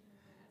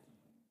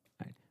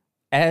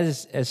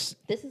 As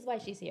This is why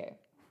she's here.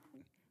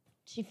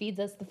 She feeds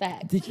us the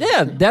facts.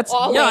 yeah, that's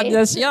Always.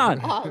 that's Jan.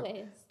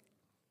 Always.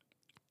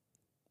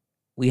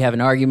 We have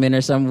an argument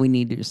or something. We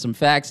need some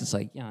facts. It's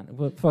like, Jan,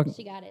 what fuck?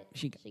 She got it.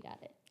 She got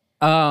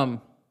it.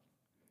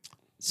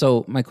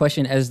 So my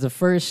question, as the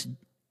first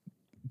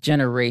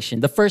generation,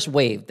 the first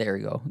wave, there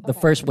we go, the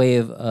first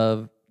wave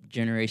of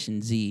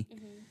Generation Z,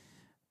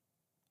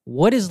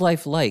 what is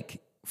life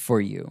like for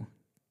you,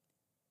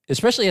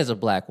 especially as a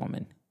Black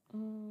woman?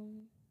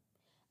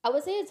 I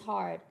would say it's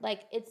hard.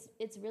 Like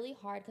it's really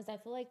hard because I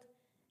feel like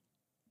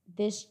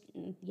this,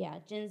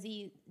 Gen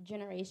Z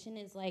generation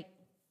is like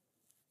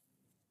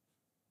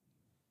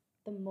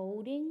the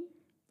molding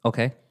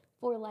Okay.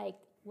 for like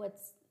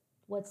what's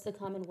to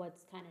come and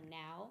what's kind of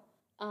now.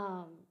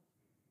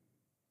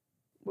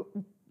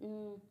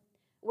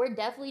 We're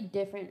definitely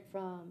different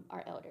from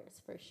our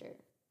elders for sure.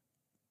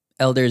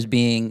 Elders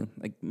being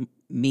like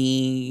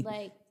me,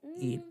 Like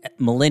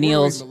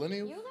millennials.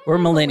 Millennials? you guys We're are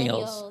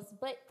millennials.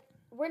 but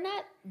we're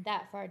not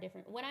that far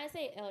different. When I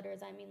say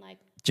elders, I mean like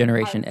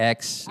Generation our-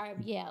 X. our,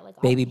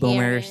 like Baby our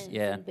boomers, parents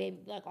yeah. and baby,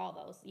 like all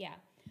those, yeah.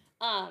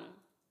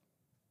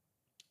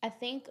 I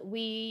think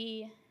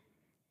we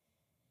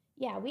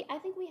have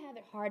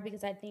it hard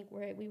because I think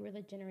we were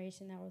the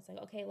generation that was like,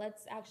 okay,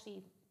 let's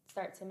actually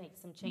start to make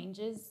some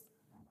changes.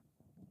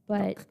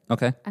 But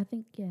Okay. I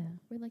think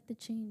we're like the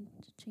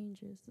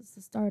changes. It's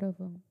the start of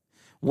them.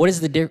 What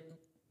is the difference?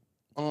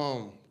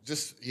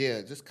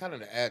 Just kind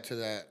of to add to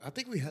that, I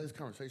think we had this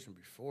conversation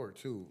before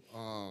too.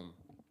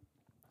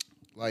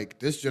 Like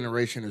this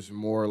generation is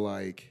more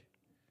like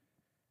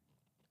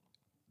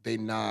they're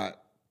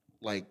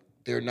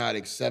not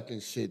accepting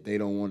shit they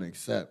don't want to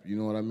accept. You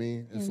know what I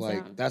mean? It's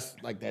like that's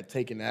like that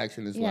taking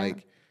action is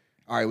like,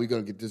 all right, we're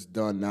gonna get this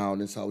done now,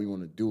 and this is how we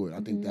want to do it. I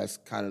think that's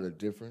kind of the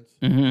difference.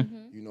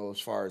 Mm-hmm. You know, as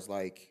far as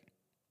like,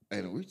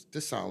 and we're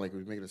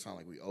making it sound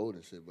like we old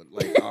and shit, but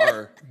like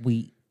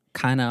We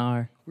kind of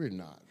are. we're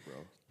not, bro.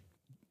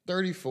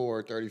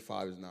 34,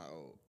 35 is not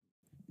old.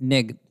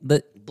 Nigga,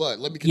 But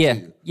let me yeah,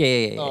 continue.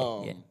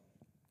 yeah.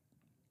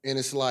 And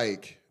it's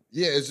like,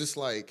 it's just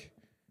like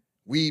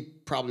we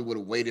probably would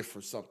have waited for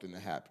something to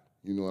happen.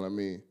 You know what I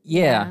mean?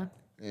 Yeah.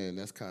 And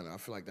I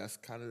feel like that's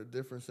kind of the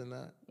difference in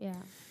that. Yeah.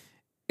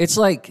 It's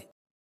like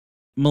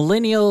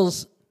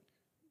millennials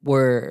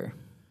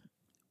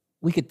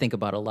we could think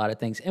about a lot of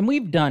things, and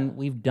we've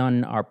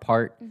done our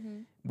part.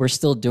 We're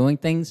still doing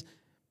things,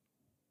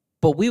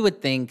 but we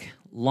would think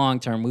long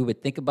term, we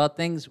would think about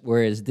things,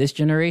 whereas this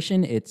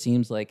generation, it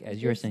seems like,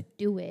 as you're saying,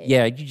 Do it.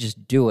 yeah, you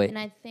just do it. And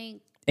I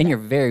think And you're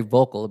very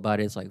vocal about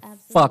it. It's like, fuck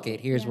Absolutely, it,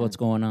 here's yeah. what's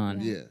going on.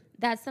 Yeah.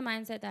 that's the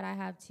mindset that I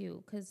have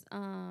too. Because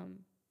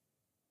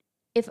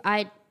if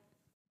I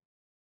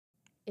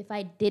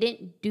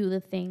didn't do the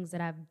things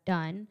that I've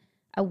done,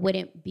 I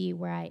wouldn't be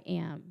where I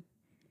am.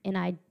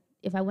 And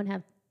if I wouldn't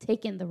have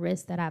taken the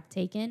risks that I've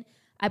taken,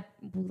 I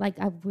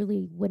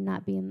really would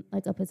not be in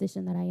like a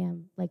position that I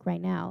am like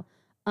right now.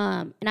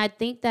 And I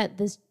think that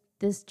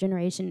this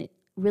generation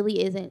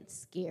really isn't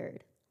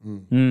scared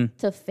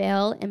to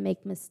fail and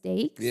make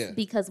mistakes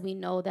because we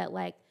know that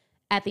like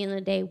at the end of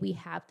the day we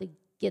have to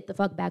get the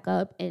fuck back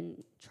up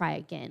and try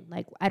again.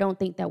 Like I don't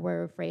think that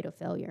we're afraid of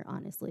failure,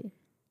 honestly.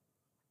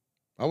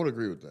 I would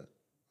agree with that.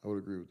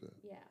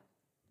 Yeah.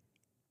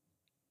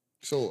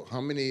 So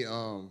how many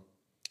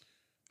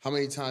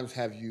times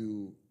have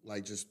you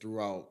like just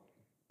throughout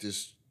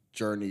this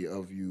journey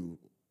of you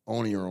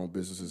owning your own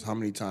businesses, how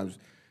many times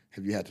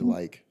have you had to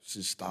like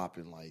just stop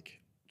and like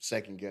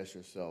second guess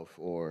yourself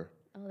or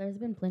Oh, there's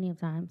been plenty of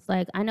times.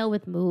 Like I know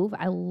with Move,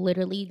 I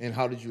literally and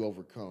how did you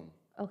overcome?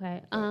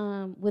 Okay.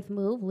 With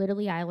Move,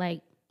 literally I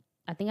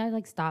think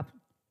I stopped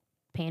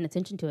paying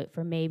attention to it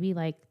for maybe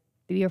like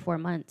 3 or 4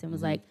 months and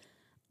was like,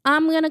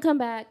 I'm gonna come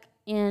back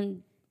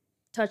and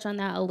touch on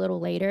that a little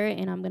later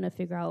and I'm gonna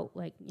figure out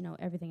like,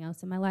 everything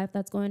else in my life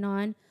that's going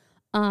on.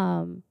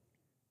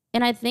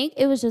 And I think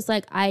it was just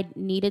like I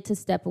needed to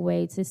step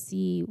away to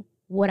see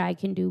what I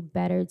can do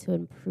better to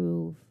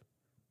improve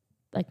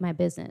like my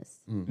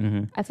business.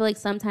 I feel like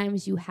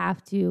sometimes you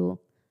have to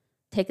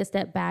take a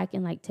step back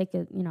and like take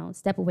a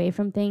step away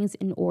from things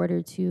in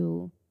order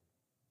to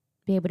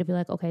be able to be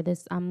like, okay,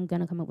 I'm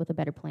gonna come up with a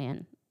better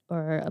plan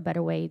or a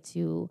better way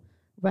to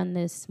run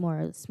this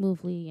more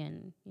smoothly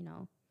and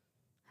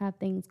have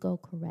things go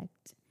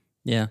correct.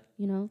 Yeah.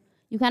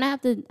 You kind of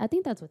have to. I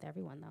think that's with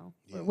everyone though,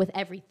 or with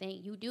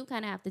everything. You do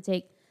kind of have to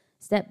take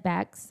step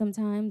back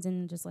sometimes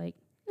and just like,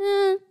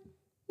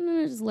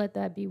 just let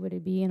that be what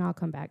it be, and I'll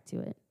come back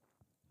to it.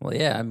 Well,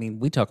 yeah. I mean,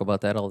 we talk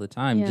about that all the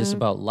time, just Yeah.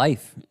 about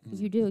life.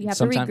 You do. You have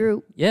Sometime- to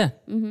regroup. Yeah.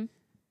 Mm-hmm.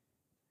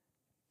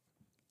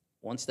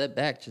 One step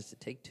back just to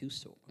take two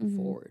steps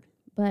forward.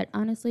 But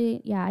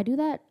honestly, yeah, I do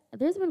that.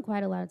 There's been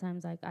quite a lot of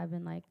times like I've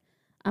been like,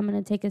 I'm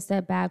gonna take a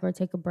step back or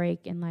take a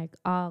break, and like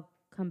I'll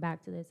come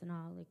back to this and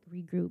I'll like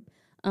regroup.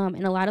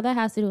 And a lot of that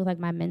has to do with like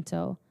my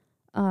mental.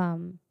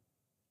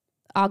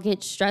 I'll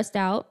get stressed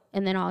out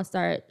and then I'll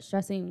start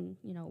stressing,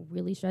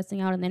 really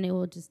stressing out, and then it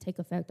will just take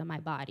effect on my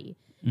body.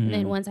 And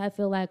then once I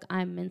feel like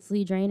I'm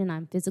mentally drained and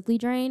I'm physically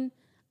drained,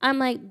 I'm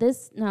like,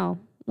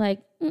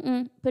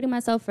 putting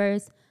myself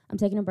first. I'm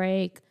taking a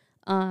break,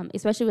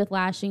 especially with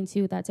lashing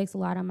too. That takes a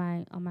lot on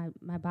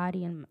my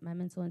body and my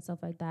mental and stuff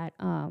like that.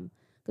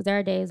 Because there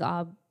are days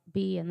I'll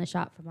be in the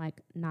shop from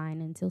like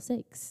 9 until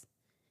 6,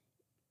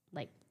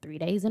 like 3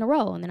 days in a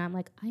row, and then I'm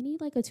like, I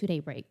need like a 2-day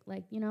break,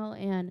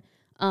 and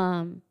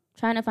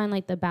trying to find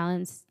like the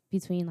balance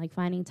between like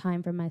finding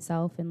time for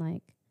myself and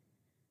like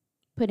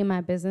putting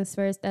my business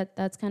first.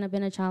 That's kind of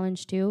been a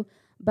challenge too.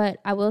 But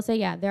I will say,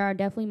 yeah, there are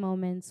definitely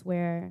moments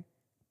where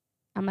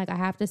I'm like, I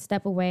have to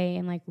step away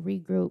and like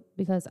regroup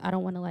because I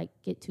don't want to like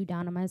get too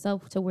down on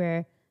myself to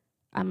where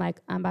I'm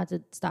like, I'm about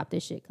to stop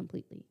this shit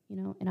completely,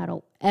 and I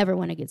don't ever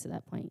want to get to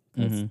that point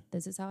because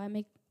this is how I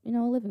make, a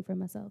living for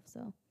myself.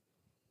 So.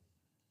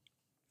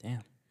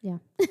 Damn. Yeah.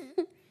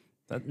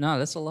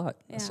 That's a lot.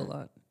 That's a Yeah.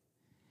 lot.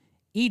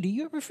 E, do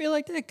you ever feel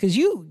like that? Because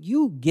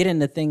you get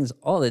into things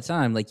all the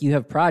time. Like you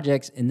have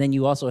projects and then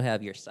you also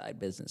have your side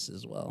business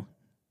as well.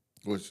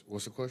 What's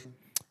the question?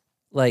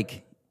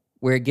 Like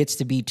where it gets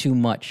to be too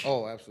much.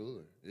 Oh,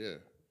 absolutely. Yeah.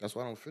 That's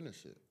why I don't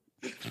finish it.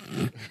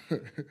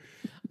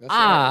 That's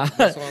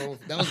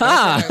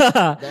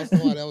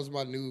why that was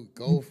my new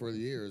goal for the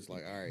year. It's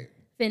like, all right.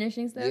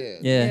 Finishing stuff?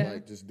 Yeah.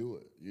 Like, just do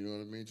it. You know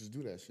what I mean? Just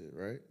do that shit,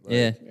 right? Like,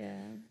 Yeah.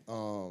 Yeah.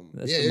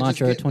 That's the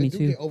mantra of It 22.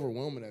 do get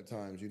overwhelming at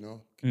times,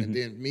 And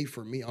then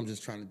for me, I'm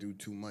just trying to do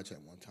too much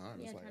at one time.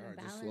 It's like, all right,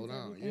 just slow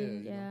down.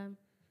 Yeah.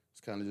 It's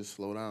kind of just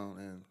slow down.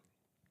 And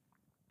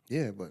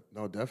yeah, but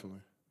no,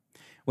 definitely.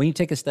 When you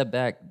take a step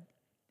back,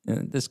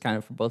 this is kind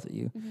of for both of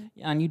you,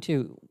 and you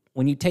too,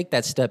 when you take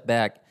that step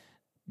back,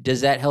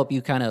 does that help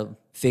you kind of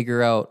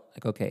figure out,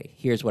 like, okay,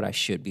 here's what I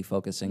should be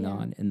focusing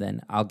on, and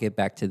then I'll get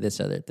back to this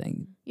other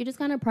thing? You just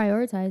kind of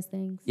prioritize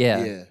things.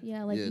 Yeah.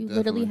 Yeah, like you definitely.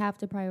 literally have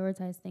to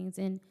prioritize things.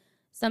 And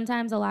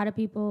sometimes a lot of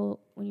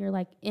people, when you're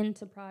like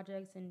into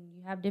projects and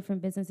you have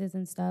different businesses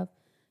and stuff,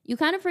 you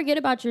kind of forget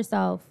about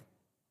yourself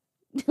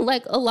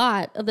like a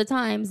lot of the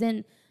times.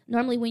 And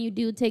normally when you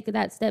do take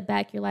that step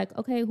back, you're like,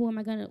 okay, what am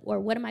I going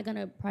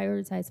to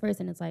prioritize first?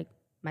 And it's like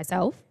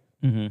myself.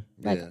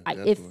 Like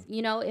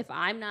if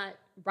I'm not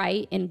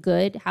right and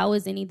good, how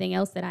is anything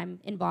else that I'm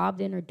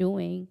involved in or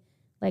doing,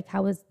 like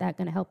how is that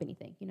going to help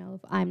anything,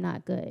 if I'm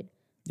not good?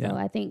 Yeah. So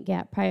I think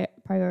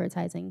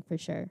prioritizing for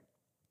sure.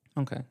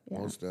 Okay. Yeah.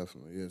 Most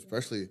definitely, yeah.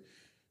 Especially,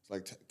 it's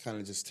like kind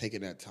of just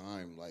taking that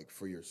time, like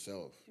for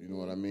yourself. You know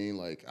what I mean?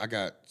 Like I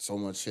got so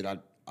much shit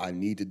I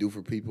need to do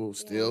for people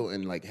still,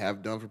 and like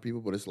have done for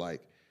people, but it's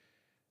like,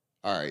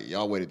 all right,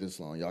 y'all waited this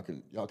long, y'all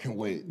can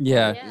wait.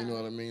 Yeah. You know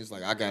what I mean? It's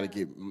like I got to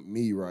get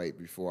me right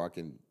before I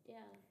can.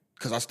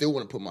 Because I still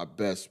want to put my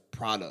best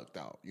product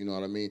out. You know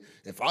what I mean?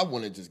 If I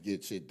want to just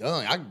get shit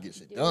done, I can get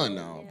shit done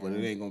now. But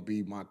it ain't going to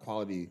be my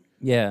quality,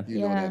 Yeah. you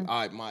know,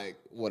 that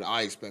what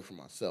I expect from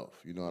myself.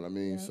 You know what I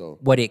mean? So,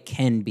 What it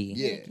can be.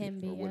 yeah. it can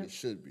be, or what yeah. it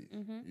should be.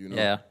 You know?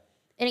 Yeah.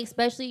 And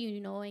especially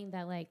you knowing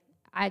that like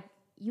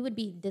you would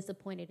be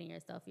disappointed in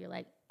yourself. You're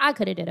like, I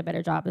could have did a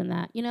better job than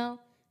that, you know?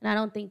 And I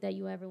don't think that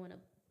you ever want to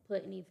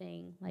put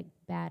anything like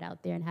bad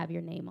out there and have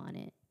your name on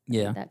it. I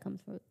Yeah. think that comes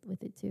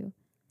with it too.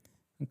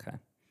 Okay.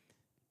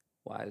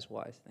 Wise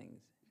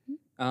things.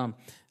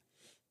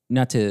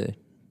 Not to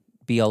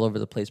be all over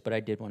the place, but I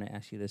did want to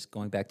ask you this,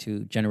 going back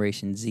to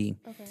Generation Z.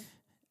 Okay.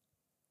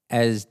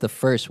 As the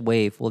first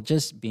wave, well,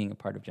 just being a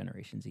part of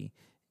Generation Z,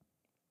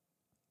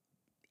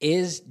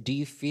 do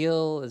you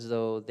feel as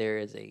though there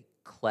is a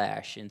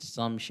clash in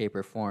some shape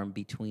or form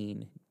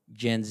between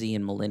Gen Z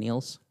and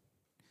millennials?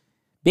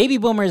 Baby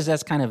boomers,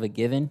 that's kind of a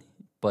given,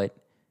 but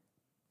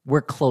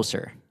we're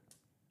closer.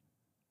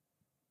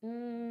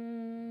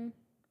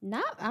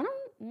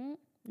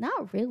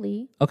 Not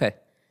really. Okay.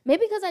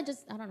 Maybe because I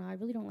don't know, I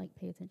really don't like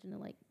pay attention to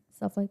like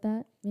stuff like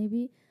that,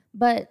 maybe.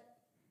 But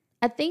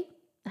I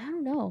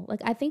don't know.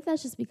 Like, I think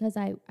that's just because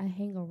I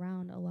hang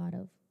around a lot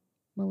of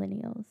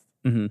millennials,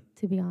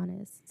 to be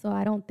honest. So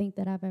I don't think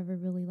that I've ever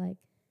really like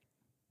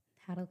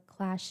had a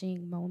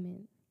clashing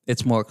moment.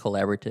 It's more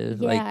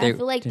collaborative. Yeah, like I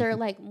feel like they're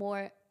like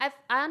more. I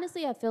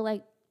honestly feel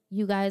like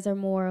you guys are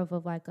more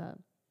of like a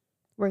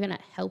we're gonna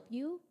help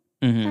you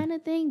kind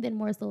of thing than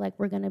more so like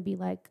we're gonna be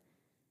like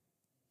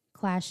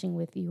clashing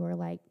with you or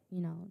like,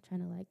 you know,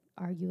 trying to like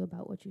argue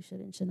about what you should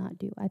and should not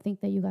do. I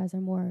think that you guys are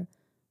more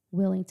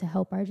willing to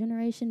help our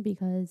generation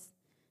because,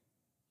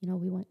 you know,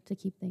 we want to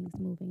keep things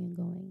moving and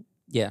going.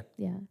 Yeah.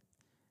 Yeah.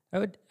 I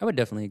would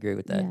definitely agree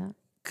with that. Yeah.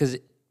 Because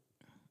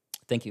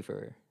thank you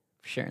for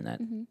sharing that.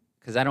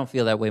 Because I don't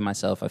feel that way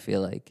myself. I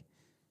feel like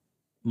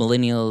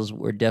millennials,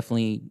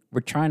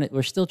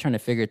 we're still trying to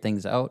figure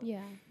things out.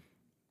 Yeah.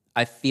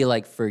 I feel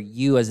like for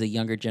you as the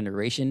younger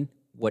generation,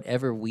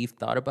 whatever we've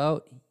thought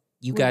about,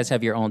 you guys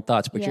have your own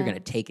thoughts, but you're Yeah.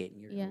 going to take it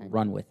and you're going Yeah. to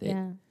run with it.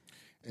 Yeah.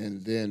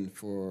 And then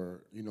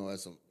for you know,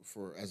 as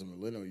a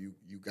millennial, you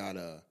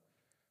gotta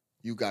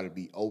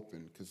be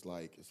open because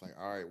like it's like,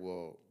 all right,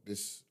 well,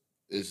 this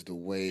is the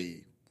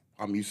way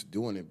I'm used to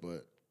doing it,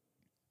 but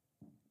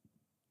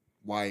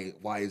why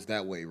is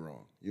that way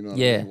wrong? You know what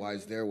I mean? Why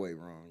is their way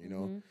wrong? You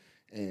know,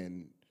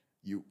 and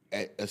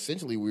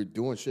essentially we're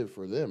doing shit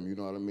for them. You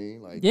know what I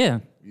mean? Like, Yeah.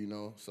 you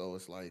know, so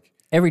it's like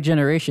Every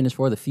generation is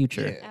for the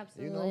future. yeah,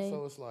 Absolutely. you know,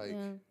 so it's like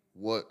Yeah.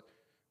 what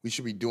we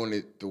should be doing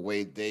it the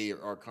way they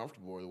are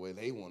comfortable or the way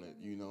they want it,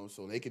 you know,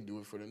 so they can do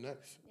it for the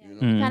next, you know.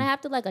 Kind of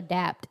have to like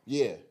adapt.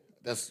 Yeah,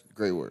 that's a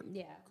great word.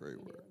 Yeah. Great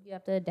you word. do. You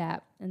have to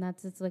adapt, and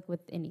that's just like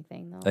with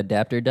anything though.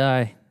 Adapt or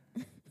die.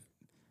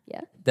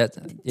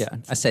 Yeah.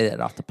 I say that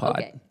off the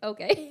pod.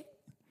 Okay.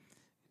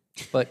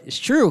 But it's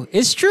true.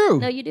 It's true.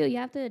 No, you do. You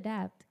have to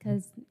adapt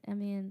because, I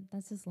mean,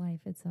 that's just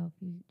life itself.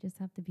 You just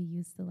have to be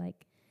used to,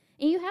 like,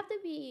 and you have to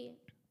be,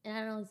 and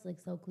I know it's,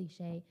 like, so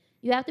cliche,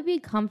 you have to be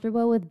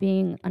comfortable with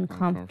being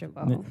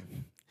uncomfortable.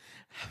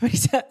 We You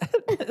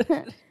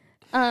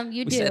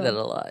do. say that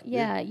a lot.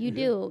 Yeah, you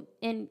do.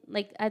 And,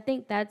 like, I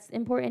think that's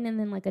important. And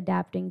then, like,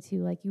 adapting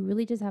to, like, you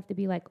really just have to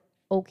be, like,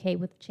 okay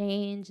with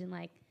change and,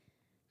 like,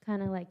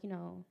 kind of, like, you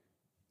know,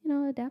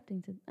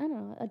 adapting to, I don't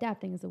know,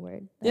 adapting is a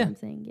word that I'm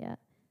saying, yeah.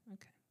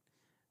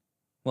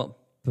 Well,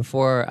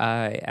 before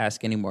I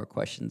ask any more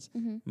questions,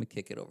 I'm going to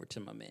kick it over to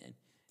my man.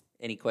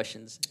 Any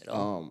questions at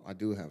all? I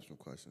do have some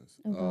questions.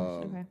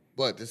 Oh, gosh, okay.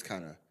 But this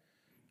kind of,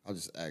 I'll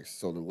just ask.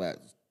 So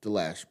the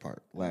last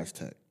part, last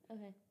tech,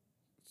 Okay.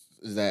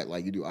 is that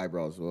like you do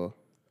eyebrows as well,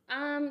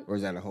 or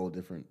is that a whole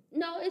different?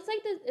 No, it's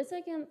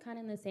like kind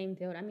of in the same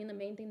field. I mean, the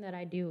main thing that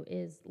I do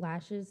is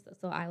lashes,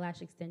 so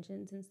eyelash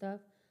extensions and stuff.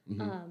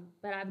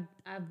 But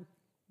I'm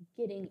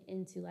getting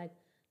into like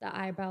the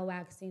eyebrow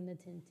waxing, the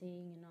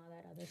tinting, and all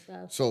that other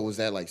stuff. So was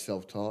that like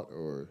self-taught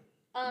or?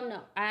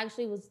 No, I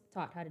actually was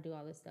taught how to do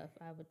all this stuff.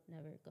 I would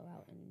never go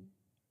out and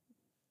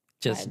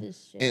Just buy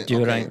this shit. And- do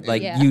it okay, on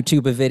like yeah.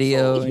 YouTube a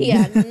video.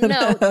 Yeah,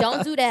 no,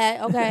 don't do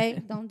that.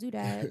 Okay, don't do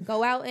that.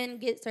 Go out and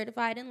get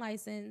certified and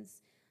licensed.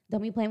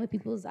 Don't be playing with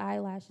people's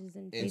eyelashes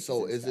and faces. And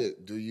so and is stuff.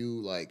 it? Do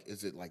you like?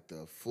 Is it like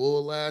the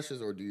full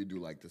lashes or do you do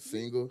like the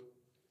single?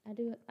 I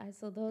do.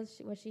 So those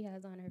what she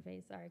has on her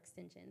face are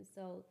extensions.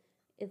 So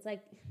it's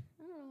like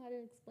I don't know how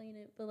to explain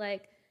it, but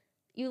like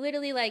you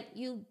literally like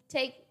you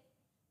take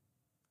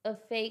a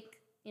fake,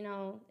 you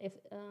know, if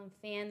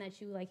fan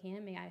that you like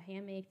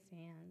handmade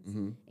fans,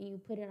 and you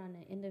put it on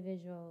an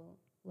individual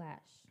lash.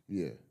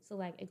 Yeah, So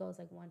like it goes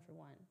like one for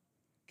one.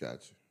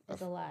 gotcha.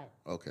 It's a lot.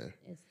 Okay.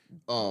 It's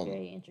Um,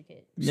 very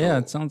intricate. Yeah,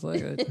 it sounds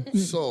like it.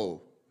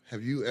 So,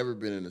 have you ever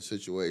been in a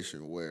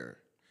situation where?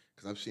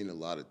 Because I've seen a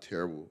lot of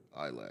terrible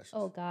eyelashes.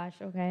 Oh gosh.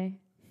 Okay.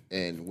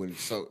 And when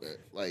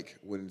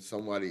when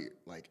somebody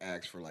like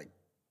asks for like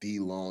the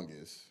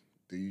longest,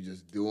 do you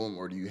just do them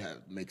or do you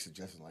make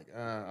suggestions like,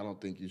 I don't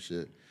think you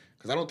should?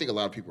 Because I don't think a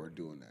lot of people are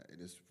doing that.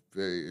 And it's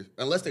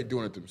unless they're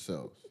doing it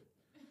themselves.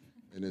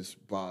 And it's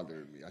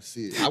bothering me. I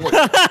see it. I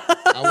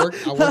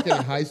work in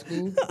a high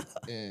school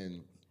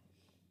and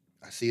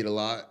I see it a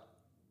lot.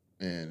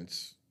 And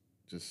it's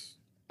just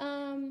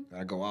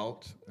I go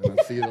out and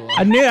I see it a lot.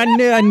 I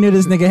knew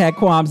this nigga had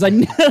qualms. I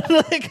knew.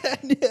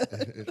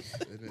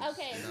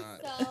 Okay.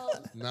 So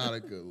Not a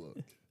good look.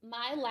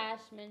 my lash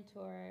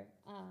mentor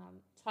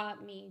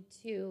taught me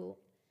to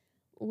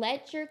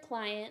let your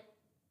client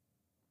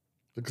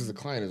Because the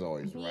client is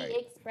always be right.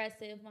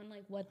 expressive on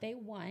like what they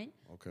want,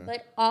 Okay.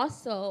 but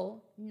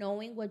also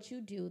knowing what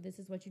you do. This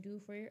is what you do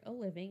for a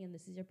living, and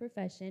this is your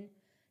profession.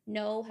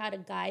 Know how to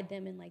guide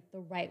them in like the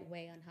right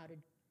way on how to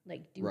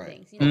like do Right.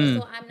 things. You know,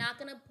 so I'm not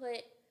gonna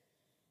put,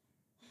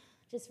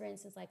 just for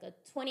instance, like a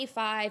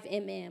 25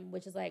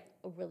 which is like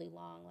a really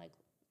long like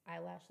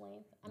eyelash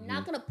length. I'm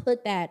not gonna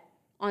put that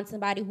on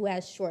somebody who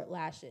has short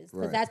lashes, because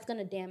Right. that's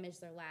gonna damage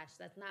their lash.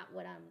 That's not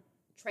what I'm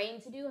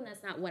trained to do, and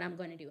that's not what I'm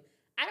gonna do.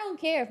 I don't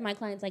care if my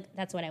client's like,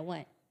 that's what I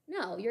want.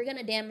 No, you're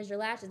gonna damage your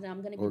lashes, and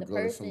I'm gonna be Or the go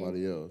to person.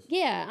 somebody else.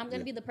 Yeah, I'm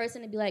gonna be the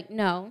person to be like,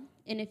 no.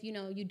 And if you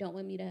know you don't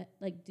want me to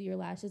like do your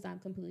lashes, I'm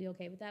completely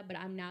okay with that. But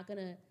I'm not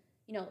gonna,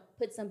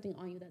 put something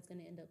on you that's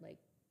gonna end up like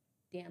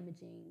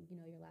damaging,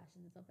 your lashes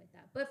and stuff like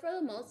that. But for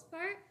the most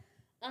part,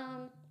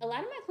 a lot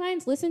of my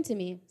clients listen to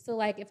me. So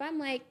like, if I'm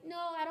like, no,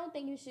 I don't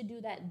think you should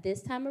do that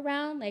this time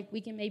around. Like,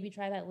 we can maybe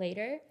try that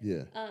later.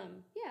 Yeah.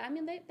 Yeah. I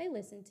mean, they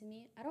listen to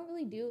me. I don't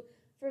really do.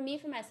 For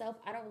myself,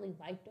 I don't really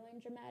like doing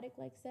dramatic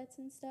like sets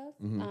and stuff.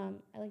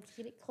 I like to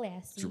keep it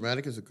classy.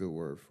 Dramatic is a good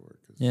word for it.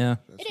 'Cause Yeah.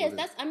 that's It what is.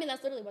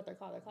 That's literally what they're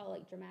called. They're called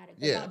like dramatic.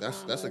 They're Yeah, called that's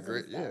a dramas and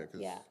great stuff.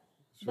 'cause Yeah.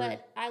 it's very-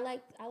 But I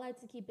like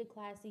to keep it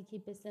classy,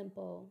 keep it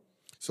simple.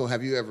 So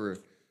have you ever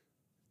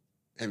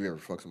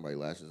fucked somebody's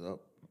lashes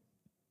up?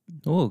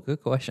 Oh,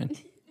 good question.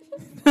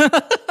 Why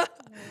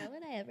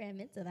would I ever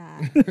admit to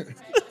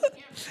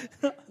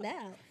that?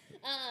 No.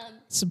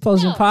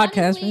 Supposing No,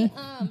 podcast, honestly,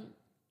 man.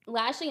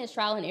 Lashing is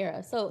trial and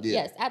error. So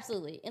Yeah. yes,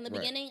 absolutely. In the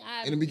Right. beginning,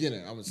 In the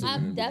beginning, I'm assuming. in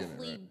I've the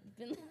definitely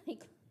beginning, been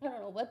like, I don't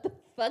know what the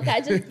fuck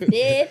I just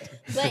did,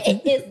 but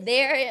it's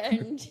there,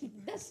 and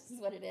that's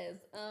just what it is.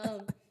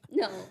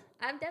 No,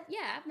 I've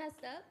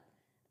messed up.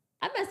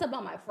 I messed up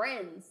on my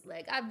friends.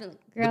 Like, I've been,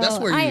 girl, that's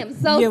where I you- am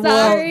so Yeah,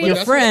 well, sorry. your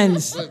that's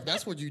friends. But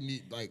that's what you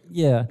need. Like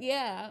Yeah.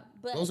 Yeah,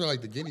 but those are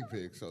like the guinea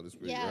pigs, so to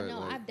speak. yeah, right? no,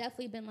 Like, I've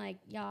definitely been like,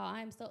 y'all,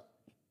 I'm so.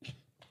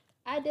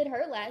 I did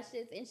her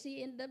lashes, and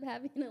she ended up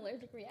having an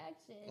allergic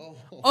reaction.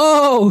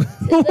 Oh.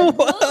 To the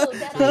glue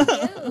that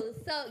I use.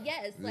 So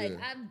yes, like, Yeah.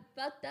 I'm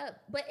fucked up.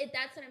 But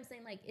that's what I'm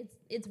saying. Like,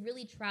 it's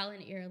really trial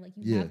and error. Like,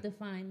 you Yeah. have to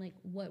find like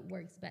what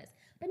works best.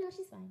 But no,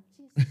 she's fine.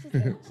 She's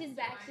good. She's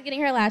back. She's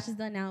getting her lashes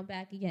done now,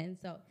 back again.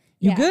 So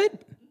You yeah. good?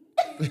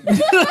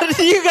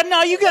 you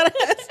gotta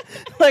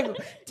like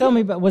tell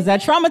me about, was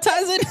that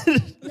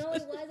traumatizing? No,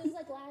 it was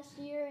like last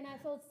year, and I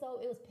felt so.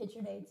 It was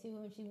picture day too,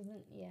 and she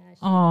wasn't. Yeah, she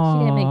Aw.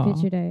 didn't make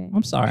picture day.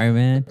 I'm sorry,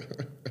 man.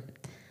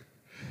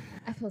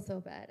 I feel so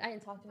bad. I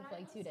didn't talk to her for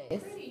like 2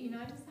 days. Pretty,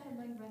 I just had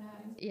like red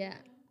eyes. Yeah.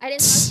 I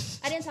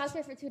didn't talk to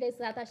her for 2 days,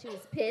 so I thought she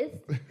was pissed.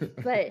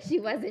 But she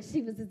wasn't.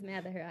 She was just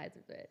mad that her eyes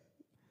were red.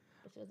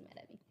 But she wasn't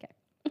mad at me.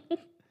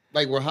 Okay.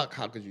 like, well, how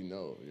could you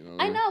know? You know.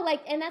 What I mean? know,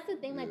 like, and that's the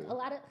thing. Like,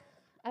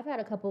 I've had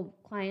a couple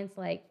clients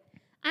like,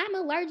 I'm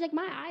allergic.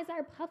 My eyes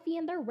are puffy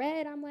and they're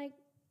red. I'm like,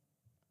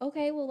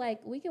 okay, well,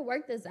 like, we can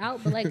work this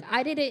out. But like,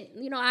 I didn't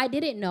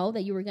know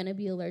that you were gonna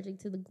be allergic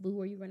to the glue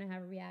or you were gonna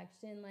have a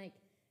reaction. Like,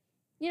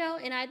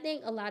 and I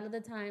think a lot of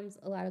the times,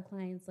 a lot of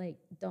clients like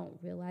don't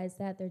realize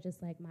that. They're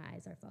just like, my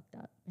eyes are fucked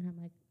up, and I'm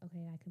like,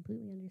 okay, I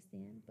completely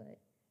understand, but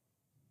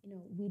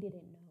we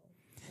didn't know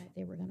that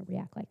they were gonna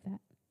react like that.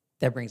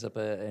 That brings up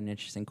an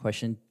interesting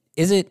question.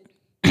 Is it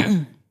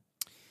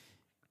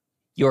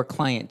your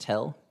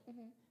clientele?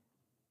 Mm-hmm.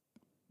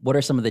 What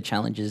are some of the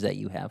challenges that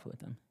you have with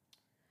them?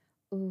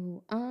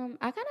 Ooh,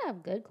 I kind of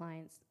have good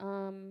clients.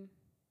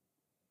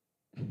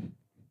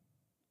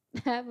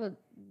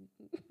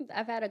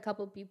 I've had a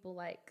couple people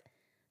like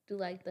do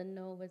like the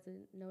no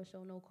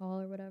show, no call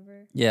or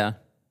whatever. Yeah.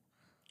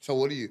 So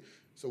what do you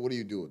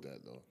do with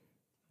that though?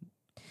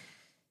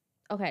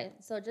 Okay,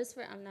 so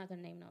I'm not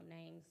gonna name no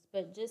names,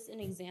 but just an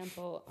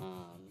example.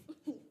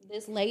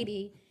 This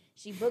lady,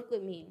 she booked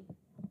with me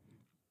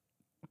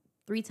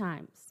 3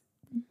 times.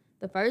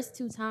 The first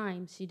 2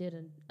 times she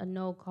did a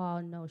no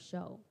call, no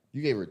show.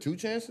 You gave her 2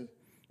 chances?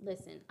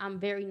 Listen, I'm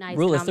very nice.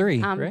 Rule of I'm,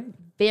 3, I'm right?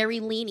 very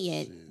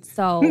lenient.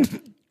 So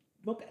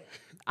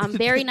I'm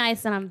very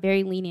nice and I'm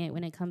very lenient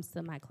when it comes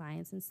to my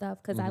clients and stuff,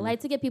 because I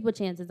like to give people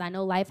chances. I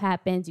know life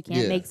happens. You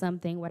can't Yeah. make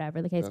something,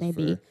 whatever the case That's may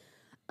be.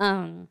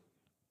 fair.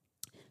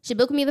 She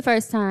booked me the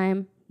first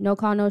time, no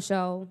call, no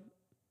show.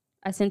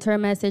 I sent her a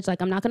message like,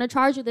 I'm not going to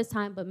charge you this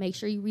time, but make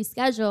sure you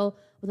reschedule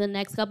within the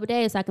next couple of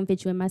days so I can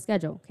fit you in my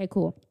schedule. Okay,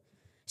 cool.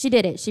 She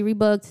did it. She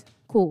rebooked.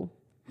 Cool.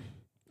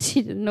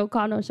 She did no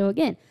call, no show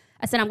again.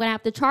 I said, I'm going to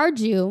have to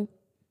charge you.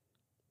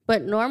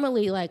 But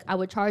normally, like, I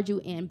would charge you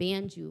and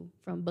ban you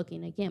from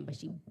booking again. But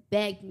she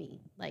begged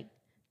me, like,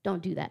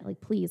 don't do that.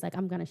 Like, please, like,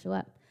 I'm going to show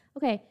up.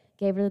 Okay,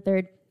 gave her the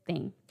 3rd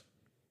thing.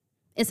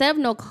 Instead of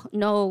no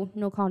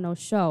call, no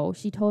show,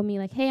 she told me,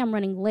 like, hey, I'm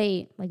running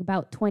late, like,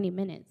 about 20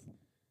 minutes.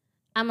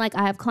 I'm like,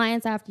 I have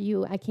clients after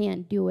you. I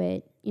can't do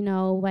it,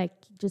 like,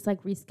 just,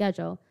 like,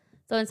 reschedule.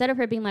 So instead of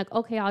her being like,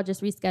 okay, I'll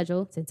just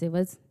reschedule, since it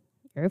was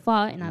your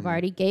fault and I've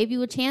already gave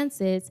you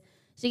chances,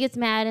 she gets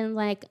mad and,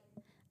 like,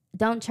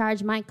 don't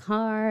charge my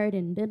card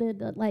and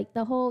like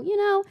the whole, you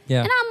know.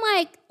 Yeah. And I'm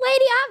like,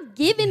 lady, I've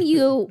given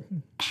you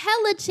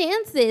hella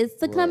chances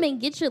to come and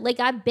get your, like,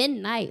 I've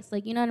been nice.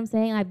 Like, you know what I'm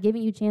saying? I've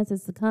given you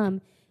chances to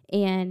come,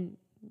 and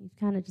you've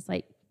kind of just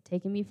like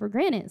taken me for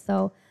granted.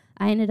 So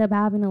I ended up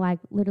having to like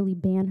literally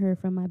ban her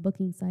from my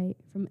booking site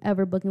from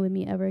ever booking with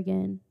me ever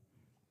again.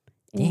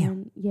 Damn.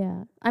 And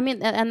yeah, I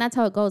mean, and that's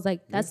how it goes.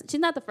 Like, she's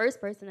not the first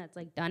person that's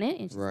like done it,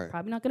 and she's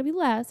probably not gonna be the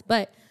last.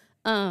 But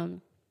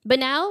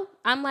now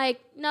I'm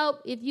like, nope.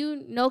 If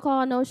you no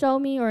call, no show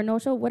me, or no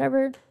show,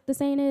 whatever the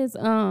saying is,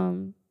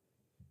 I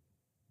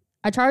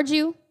charge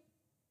you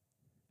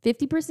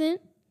 50%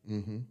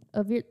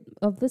 of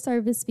the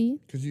service fee.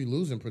 Because you're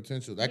losing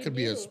potential. That could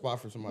be a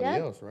spot for somebody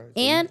else, right?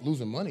 So And you're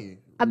losing money.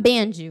 I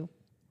banned you.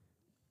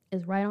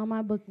 It's right on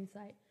my booking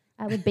site.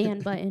 I have a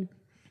ban button.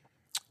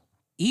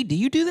 E, do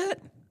you do that?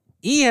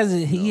 He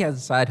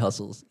has side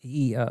hustles.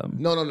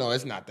 No,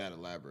 it's not that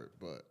elaborate,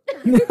 but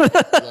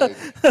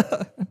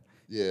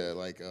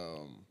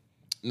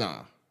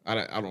nah,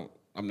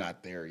 I'm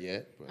not there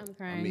yet. But I'm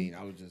crying. I mean,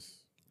 I was just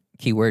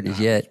Keyword is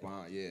yet.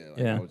 respond.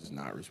 Yeah. I would just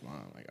not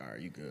respond. Like, all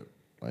right, you good?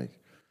 Like,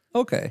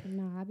 Okay.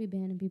 No, I be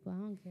banning people. I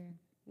don't care.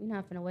 You're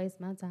not finna waste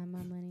my time,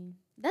 my money.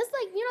 That's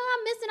like, you know,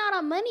 I'm missing out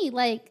on money.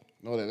 Like,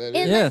 no, that and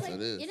is. that's That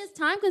like, is. it is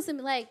time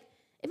consuming. Like,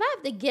 if I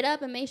have to get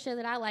up and make sure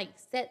that I like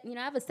set, you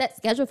know, I have a set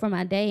schedule for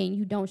my day, and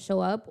you don't show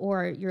up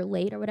or you're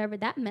late or whatever,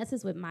 that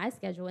messes with my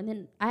schedule. And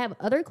then I have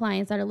other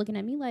clients that are looking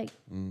at me like,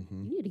 you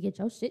need to get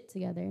your shit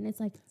together. And it's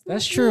like, it's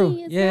That's not true.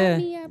 me, it's Yeah. not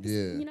me. Yeah.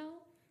 You know?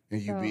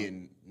 And you So-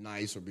 being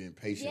nice or being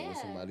patient with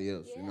somebody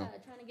else, you know?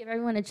 trying to give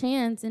everyone a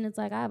chance. And it's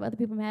like, I have other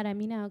people mad at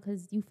me now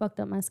because you fucked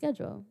up my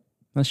schedule.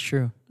 That's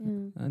true.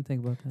 Yeah. I didn't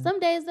think about that.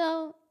 Some days,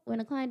 though, when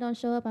a client don't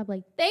show up, I'm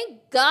like,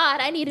 thank God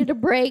I needed a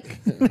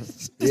break.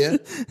 Yeah.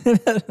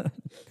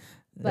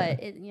 But,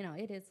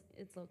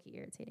 it's low-key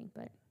irritating.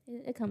 But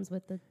it comes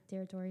with the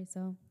territory,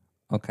 so,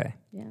 Okay.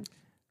 yeah.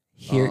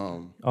 Here.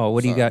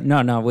 What do you got?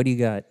 No. What do you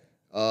got?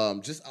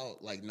 Just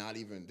out, like, not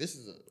even. This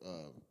is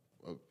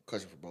a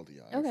question for both of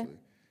y'all. Okay. Actually,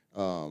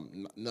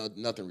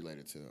 nothing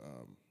related to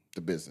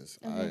the business.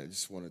 I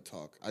just want to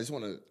talk.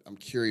 I'm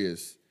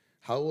curious.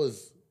 How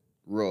was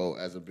Ro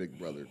as a big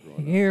brother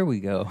growing up? Here we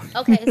go.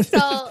 Okay,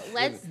 so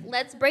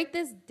let's break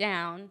this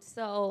down.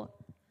 So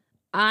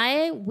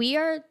we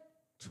are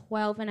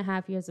 12 and a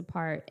half years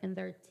apart, and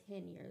they're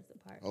 10 years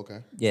apart. Okay.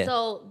 Yeah.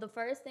 So the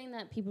first thing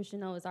that people should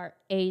know is our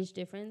age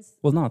difference,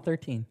 Well, no,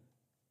 13.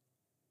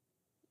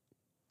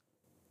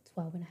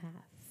 12 and a half.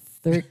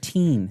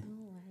 13. Oh,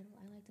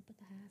 I like to put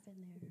the half in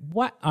there.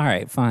 What? All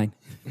right, fine.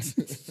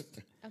 Okay,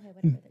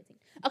 whatever, 13.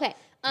 Okay,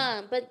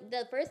 but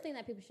the first thing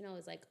that people should know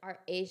is, like, our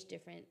age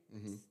difference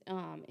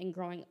and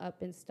growing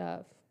up and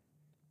stuff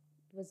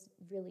was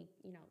really,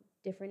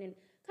 different and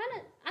kind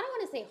of, I don't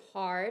want to say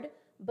hard,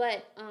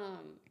 but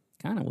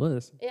Kind of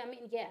was. I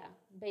mean, yeah,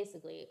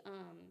 basically.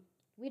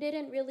 We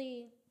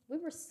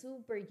were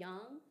super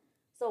young,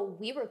 so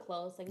we were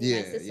close. Like, me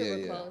and my sister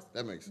were close.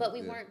 That makes sense. But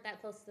we weren't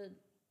that close to,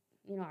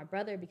 our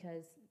brother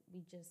because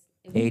we just...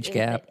 Age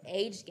gap.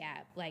 Age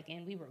gap. Like,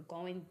 and we were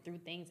going through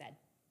things at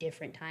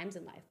different times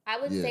in life.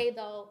 I would say,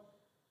 though,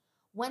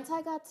 once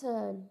I got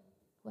to,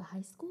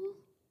 high school?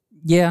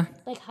 Yeah.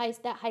 Like,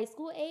 that high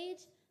school age,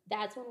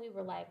 that's when we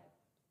were like,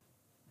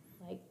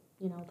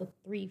 the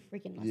three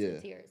freaking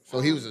musketeers. So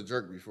he was a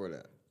jerk before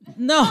that.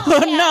 No. He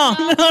was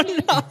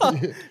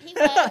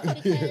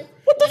because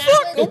what the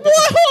fuck?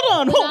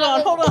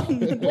 Hold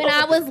on. When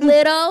I was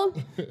little,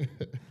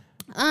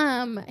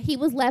 he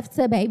was left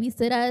to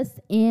babysit us,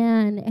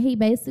 and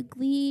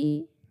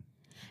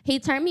he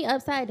turned me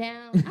upside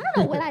down. I don't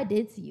know what I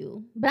did to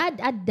you,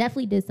 but I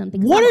definitely did something.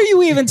 What are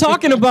you even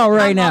talking about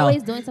right I'm now?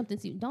 always doing something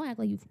to you. Don't act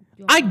like you.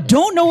 I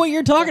don't know what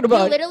you're talking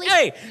about.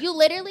 You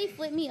literally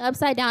flipped me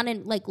upside down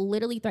and like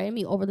literally threatened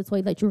me over the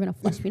toilet that you were gonna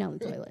flush me down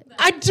the toilet.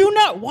 I do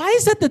not. Why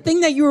is that the thing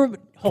that you were?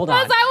 Hold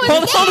on. Because I was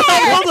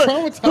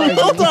scared.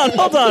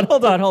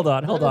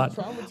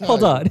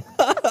 Hold on.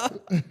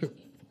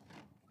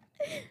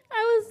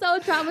 I was so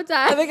traumatized.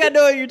 I think I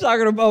know what you're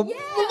talking about. Yeah.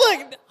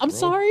 Look, I'm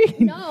sorry.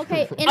 No,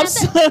 okay. And I'm at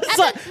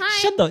the time,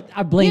 Shut the.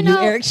 I blame you,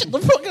 Eric. Shut the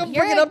fuck up.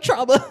 Bringing up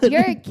trauma.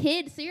 You're a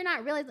kid, so you're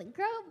not realizing,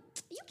 girl,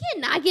 you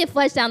cannot get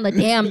flushed down the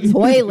damn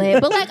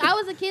toilet. But like, I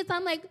was a kid, so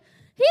I'm like,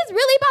 he's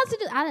really about to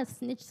do. I done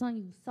snitched on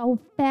you so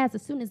fast.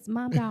 As soon as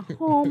mom got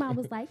home, I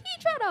was like,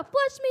 he tried to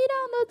flush me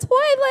down the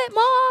toilet,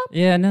 mom.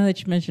 Yeah, now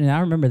that you mention it, I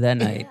remember that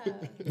night.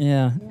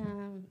 Yeah. Yeah.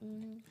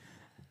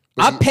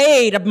 I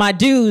paid my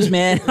dues,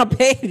 man. I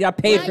paid No,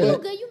 for you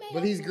it. good. You made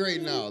But he's it.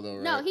 great now, though,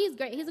 right? No, he's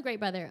great. He's a great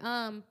brother.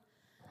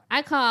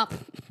 I call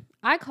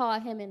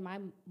him in my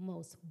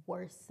most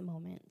worst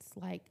moments,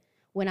 like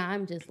when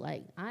I'm just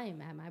like I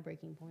am at my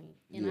breaking point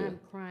and I'm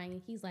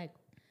crying. He's like,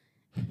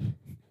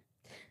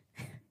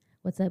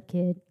 "What's up,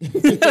 kid?"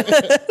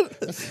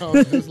 That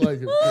sounds just like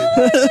him.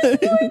 Going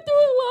through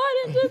a lot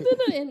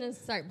and then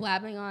start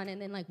blabbing on, and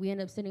then like we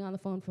end up sitting on the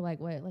phone for like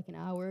an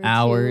hour.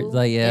 Or two.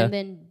 Like, yeah. And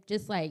then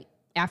just like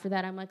after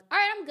that, I'm like, all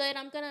right, I'm good.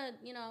 I'm gonna,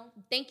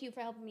 thank you for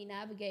helping me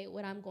navigate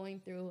what I'm going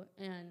through,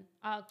 and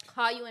I'll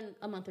call you in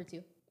a month or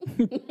two.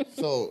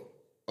 So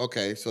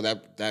okay, so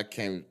that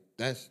came.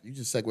 That's you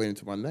just segued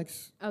into my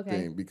next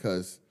thing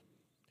because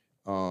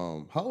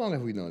how long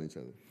have we known each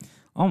other?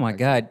 Oh my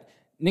God,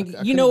 nigga,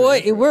 I you know couldn't what?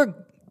 answer it. We're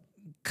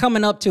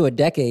coming up to a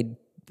decade.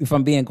 If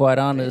I'm being quite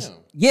honest, Damn.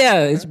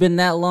 yeah, it's been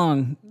that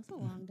long. That's a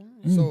long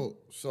time.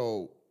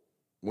 So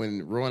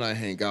when Ro and I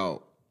hang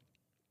out,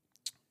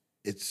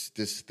 it's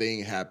this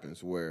thing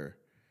happens where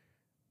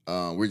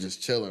we're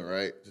just chilling,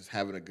 right? Just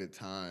having a good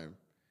time.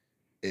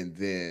 And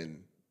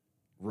then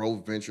Ro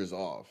ventures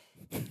off.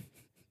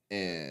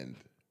 And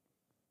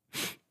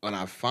when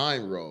I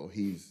find Ro,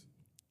 he's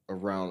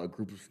around a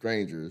group of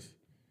strangers,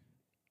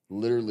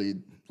 literally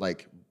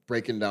like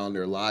breaking down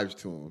their lives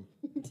to him.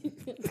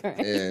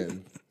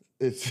 And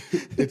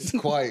it's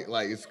quite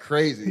like it's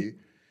crazy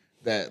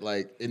that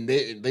like and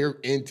they're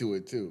into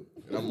it too.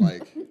 And I'm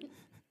like,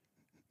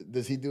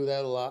 does he do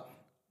that a lot?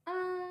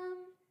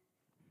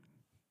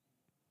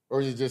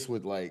 Or is it just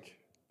with like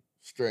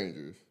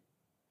strangers?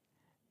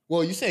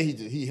 Well, you say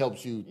he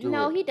helps you through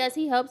No, it. he does.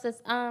 He helps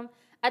us.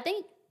 I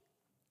think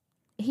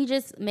he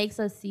just makes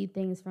us see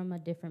things from a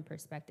different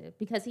perspective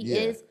because he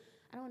is.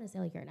 I don't want to say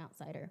like you're an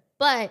outsider,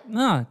 but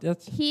No,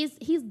 that's he's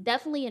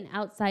definitely an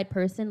outside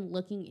person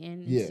looking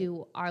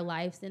into our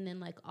lives and then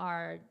like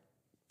our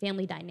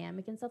family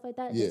dynamic and stuff like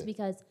that. Yeah. Just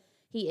because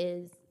he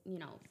is,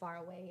 far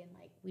away and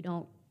like we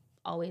don't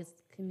always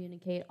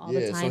communicate all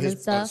the time and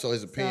stuff. So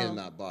his opinion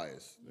not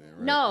biased. Then,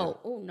 right? No,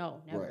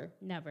 no, never, Right.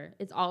 never.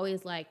 It's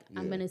always like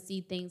I'm gonna see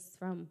things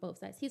from both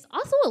sides. He's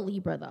also a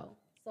Libra though,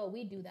 so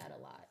we do that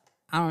a lot.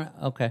 I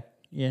don't. Okay,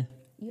 yeah.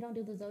 You don't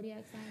do the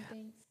zodiac sign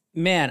things.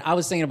 Man, I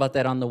was thinking about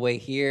that on the way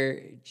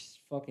here. Just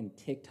fucking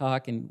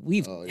TikTok, and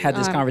we've had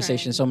this I'm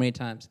conversation crying. so many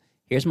times.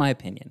 Here's my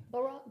opinion.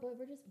 But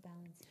we're just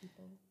balanced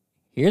people.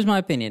 Here's my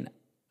opinion.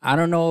 I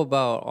don't know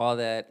about all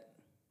that.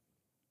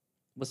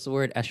 What's the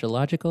word?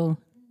 Astrological?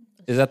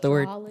 Is that the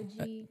word?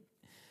 Astrology.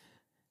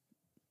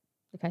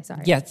 Okay,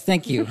 sorry. Yes,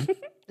 thank you.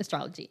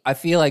 Astrology. I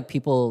feel like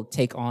people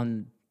take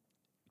on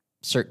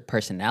certain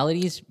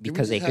personalities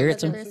because they just hear have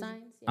it. that So, Other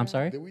signs. I'm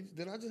sorry.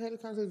 Did I just have a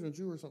conversation with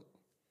you or something?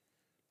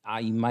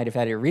 You might have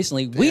had it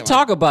recently. We Damn,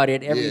 talk about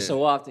it every Yeah.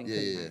 so often. Yeah,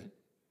 'cause yeah.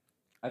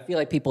 I feel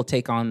like people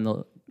take on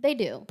the They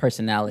do.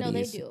 personalities. No,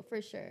 they do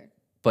for sure.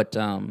 But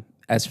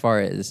as far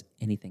as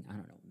anything, I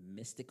don't know,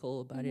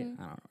 mystical about it,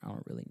 I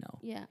don't really know.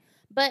 Yeah,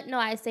 but no,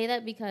 I say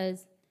that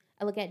because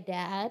I look at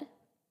Dad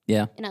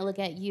Yeah. and I look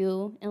at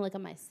you and look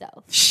at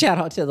myself. Shout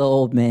out to the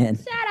old man.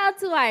 Shout out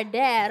to our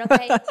dad,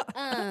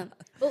 okay?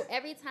 But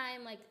every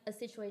time like a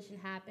situation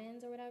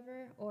happens or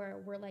whatever,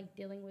 or we're like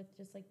dealing with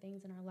just like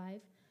things in our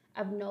life,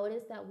 I've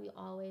noticed that we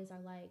always are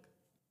like,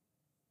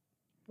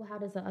 well, how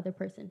does the other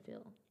person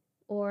feel?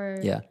 Or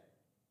Yeah.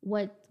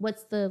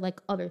 what's the like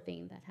other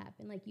thing that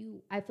happened? Like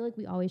I feel like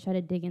we always try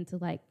to dig into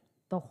like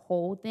the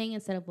whole thing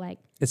instead of like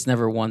It's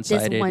never this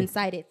one-sided.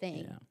 one-sided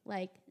thing. Yeah.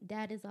 Like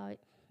Dad is always,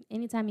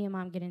 anytime me and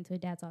Mom get into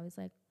it, Dad's always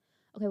like,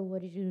 okay, well,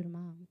 what did you do to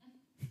Mom?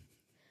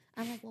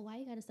 I'm like, well, why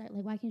you gotta start?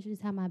 Like, why can't you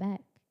just have my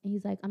back? And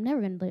he's like, I'm never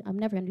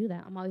gonna do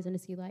that. I'm always gonna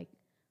see like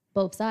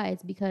both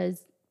sides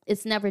because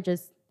it's never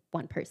just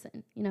one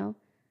person,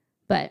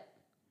 But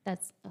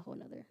that's a whole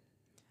nother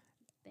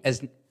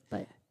thing.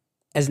 But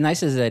As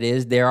nice as that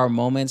is, there are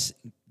moments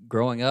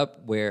growing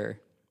up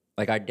where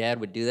like our dad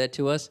would do that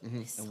to us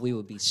and we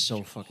would be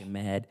so fucking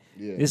mad.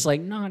 Yeah. It's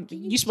like, no,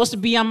 you're supposed to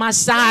be on my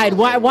side.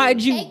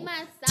 Why'd you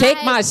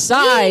take my side?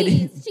 side?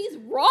 Please. She's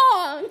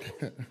wrong.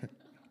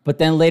 But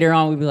then later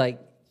on we'd be like,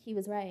 He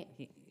was right.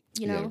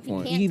 Yeah, He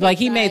point. can't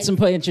he made take some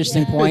sides.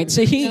 interesting Yeah. points.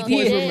 No, he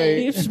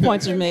did. Some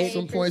points were made.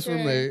 Some For points were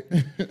sure. made.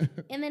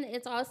 And then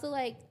it's also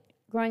like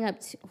growing up,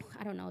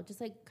 I don't know, just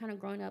like kind of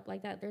growing up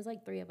like that. There's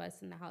like 3 of us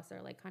in the house that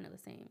are like kind of the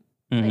same.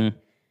 Like,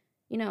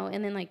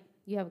 and then like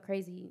you have a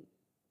crazy,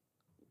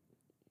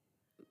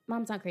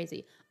 Mom's not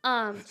crazy.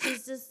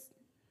 She's just,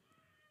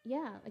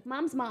 like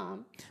Mom's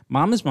mom.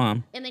 Mom is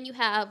mom. And then you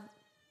have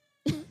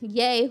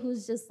Yay,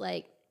 who's just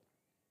like,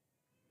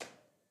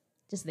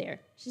 just there.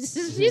 She's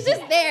just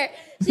there.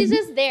 She's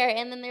just there.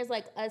 And then there's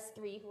like us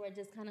 3 who are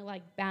just kind of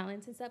like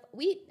balanced and stuff.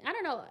 I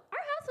don't know. Our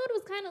household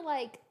was kind of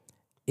like,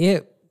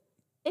 it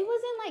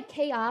wasn't like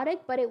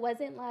chaotic, but it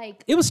wasn't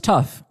like, It was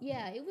tough.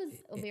 yeah, it was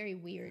a very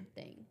weird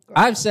thing.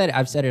 I've said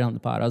it on the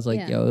pod. I was like,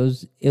 Yeah. yo,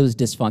 it was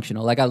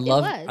dysfunctional. Like I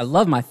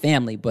love my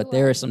family, but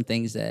there are some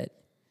things that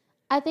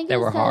I think it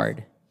was were 'cause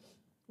hard.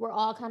 We're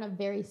all kind of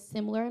very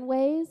similar in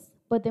ways,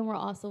 but then we're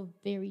also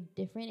very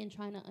different in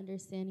trying to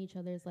understand each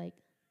other's like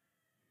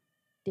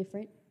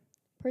different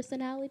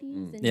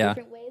personalities and Yeah.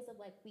 different ways of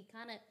like we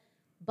kind of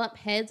bump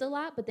heads a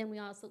lot, but then we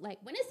also like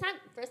when it's time.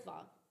 First of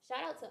all,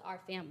 shout out to our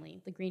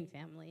family, the Green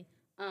family.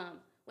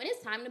 When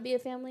it's time to be a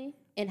family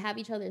and have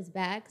each other's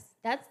backs,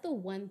 that's the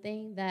one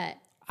thing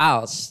that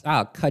I'll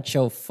cut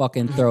your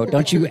fucking throat.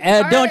 Don't you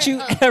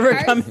ever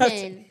come out.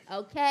 person,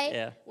 okay?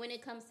 Yeah. When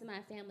it comes to my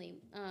family,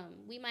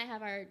 we might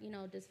have our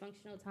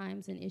dysfunctional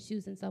times and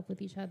issues and stuff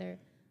with each other,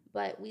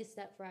 but we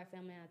step for our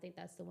family. And I think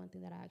that's the one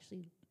thing that I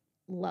actually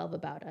love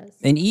about us.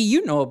 And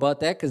you know about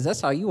that because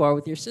that's how you are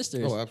with your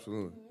sisters. Oh,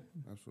 absolutely.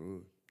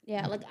 Absolutely.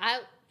 Yeah, like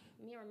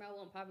me and Romel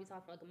won't probably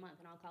talk for like a month,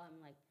 and I'll call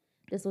him like,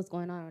 "This what's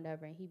going on," or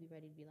whatever, and he'd be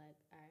ready to be like,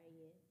 "All right,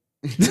 yeah."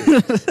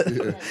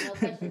 Like, no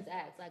questions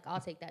asked. Like, I'll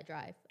take that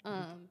drive.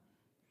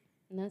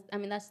 And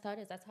that's how it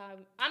is. That's how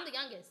I'm the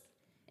youngest,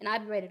 and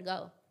I'd be ready to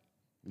go.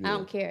 I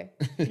don't care.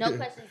 No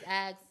questions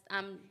asked.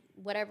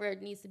 Whatever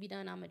needs to be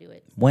done, I'm gonna do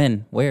it.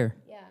 When? Where?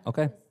 Yeah.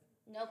 Okay.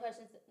 No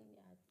questions.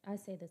 Yeah, I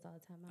say this all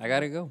the time. I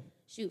gotta go.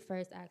 Shoot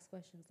first, ask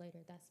questions later.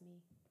 That's me.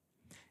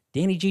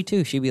 Danny G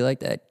too. She'd be like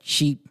that.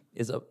 She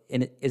is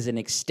an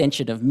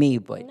extension of me,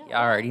 but No. you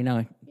already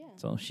know. Yeah.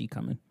 So she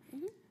coming.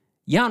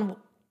 Jan,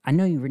 I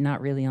know you were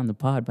not really on the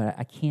pod, but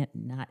I can't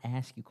not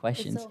ask you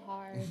questions. It's so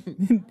hard.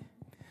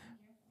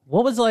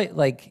 What was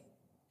like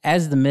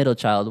as the middle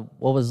child?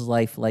 What was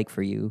life like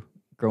for you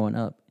growing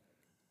up?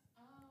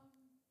 I don't know.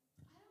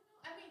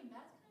 I mean,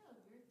 that's kind of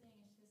a weird thing.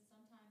 It's just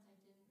sometimes I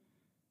didn't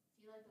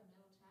feel like a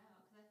middle child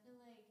because I feel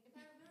like if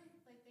I really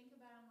like think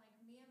about it, I'm like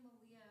me and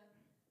Malia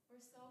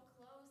were so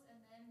close, and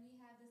then we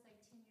had this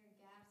like 10-year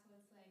gap. So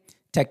it's like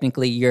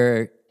Technically,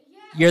 you're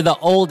the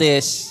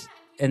oldest,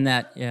 and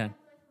that From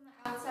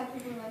the outside,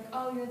 people were like,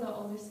 "Oh, you're the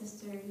older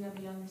sister. You have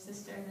a younger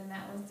sister," and then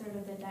that was sort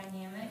of the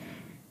dynamic.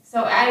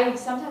 So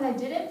sometimes I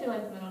didn't feel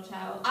like the middle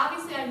child.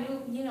 Obviously, I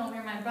knew,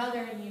 you're my brother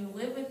and you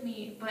live with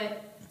me,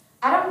 but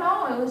I don't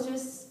know. It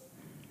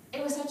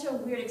was such a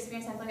weird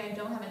experience. I feel like I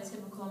don't have a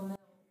typical middle.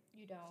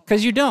 You don't.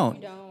 because you don't.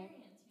 You don't.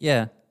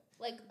 Yeah.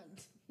 Like,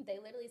 they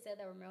literally said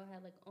that Romeo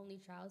had like only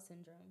child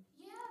syndrome.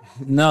 Yeah.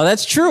 No,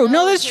 that's true.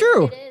 No, that's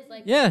true. It is.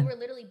 Like, Yeah. you were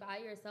literally by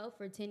yourself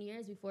for 10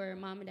 years before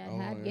mom and dad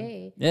had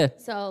gay. Yeah.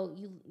 So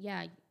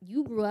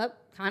you grew up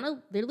kind of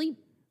literally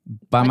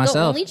By like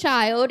myself. the only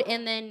child,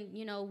 and then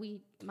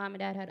mom and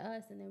dad had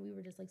us, and then we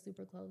were just like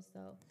super close. So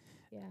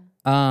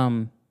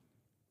yeah.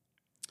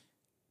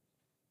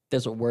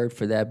 There's a word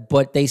for that,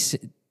 but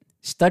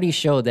studies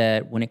show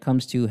that when it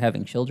comes to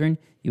having children,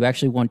 you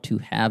actually want to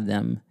have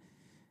them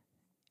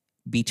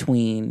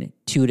between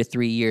 2 to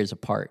 3 years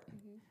apart.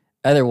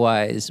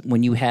 Otherwise,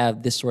 when you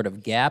have this sort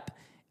of gap,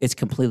 it's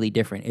completely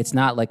different. It's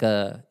not like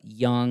the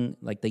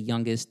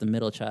youngest, the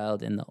middle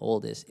child, and the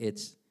oldest.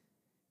 It's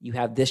you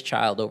have this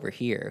child over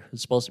here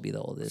who's supposed to be the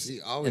oldest, See,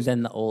 and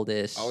then the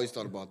oldest. I always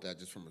thought about that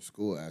just from a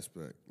school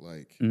aspect.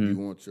 Like, Mm-hmm. you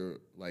want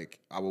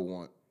I would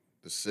want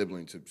the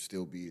sibling to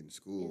still be in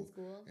school.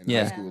 In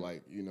Yeah. high school,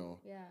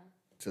 Yeah.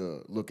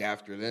 to look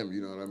after them,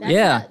 you know what I mean?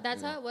 Yeah.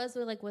 That's how it was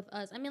with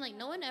us. I mean, like,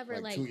 no one ever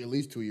like at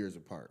least 2 years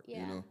apart,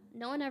 yeah. you know?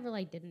 No one ever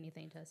like did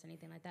anything to us or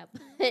anything like that.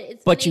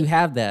 It's But funny. you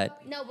have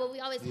that. No, but we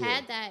always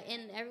had that,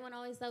 and everyone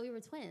always thought we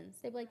were twins.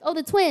 They'd be like, "Oh,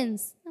 the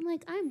twins." I'm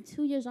like, I'm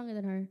 2 years younger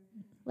than her.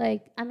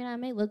 Like, I mean, I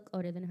may look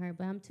older than her,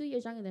 but I'm 2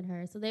 years younger than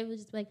her. So they would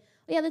just be like,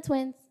 "Oh yeah, the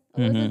twins.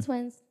 Oh, those are the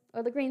twins.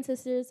 Or the green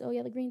sisters. Oh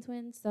yeah, the green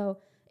twins." So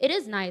it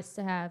is nice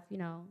to have.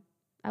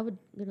 I would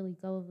literally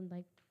go and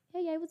like,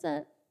 "Hey, what's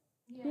up?"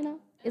 Yeah.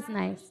 It's And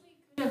I nice. wish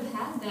we could have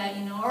had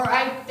that, or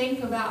I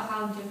think about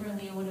how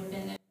differently it would have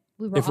been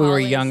If we were all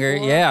in younger,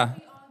 school. yeah,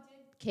 we all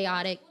did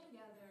Chaotic.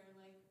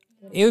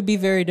 together. Like, it would be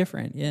very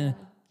different. Yeah.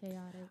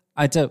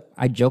 Chaotic.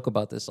 I joke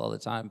about this all the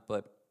time,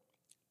 but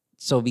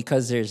so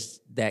because there's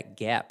that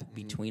gap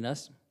between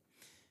us,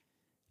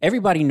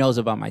 everybody knows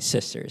about my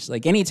sisters.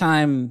 Like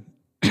anytime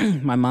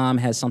my mom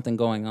has something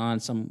going on,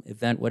 some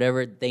event,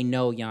 whatever, they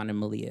know Jan and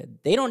Malia.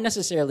 They don't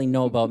necessarily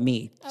know about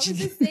me. I was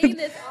just saying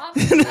this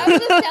often. I was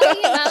just telling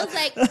you, I was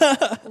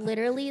like,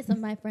 literally, some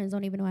of my friends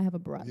don't even know I have a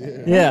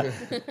brother. Yeah.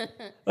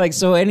 Like,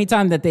 so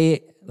anytime that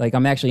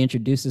I'm actually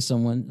introduced to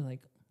someone,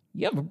 like,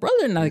 you have a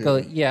brother? And I go,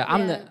 yeah,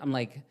 I'm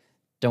like,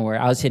 don't worry,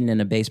 I was hidden in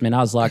the basement. I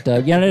was locked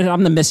up.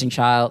 I'm the missing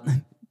child.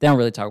 They don't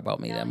really talk about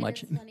me that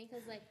much. It's funny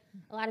because like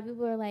a lot of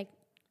people are like,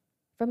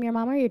 from your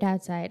mom or your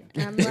dad's side?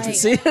 And I'm like,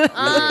 See?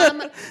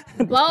 both.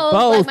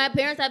 Both. Like my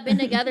parents have been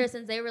together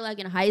since they were like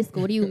in high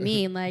school. What do you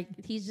mean? Like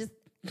he's just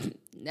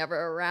never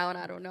around.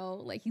 I don't know.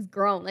 Like he's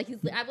grown. Like I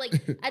think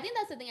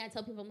that's the thing I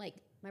tell people. I'm like,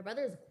 my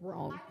brother is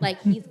grown.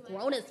 Like he's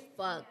grown as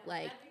fuck.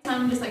 Like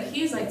I'm just like,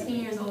 he's like 10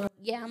 years older.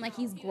 yeah, I'm like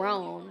he's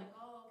grown.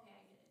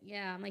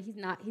 Yeah, I'm like he's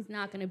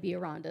not gonna be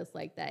around us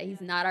like that.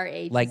 He's not our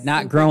age. Like He's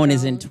not super grown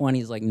is in grown.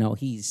 20s. Like, no,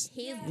 he's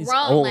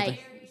grown. old.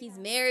 Like he's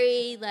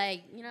married.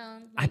 Like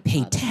I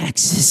pay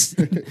taxes.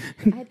 I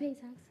pay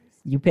taxes.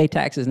 You pay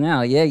taxes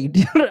now. Yeah, you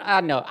do. I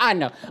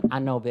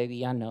know,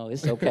 baby. I know.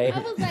 It's okay. I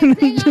was like,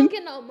 dang, I don't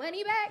get no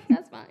money back.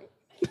 That's fine.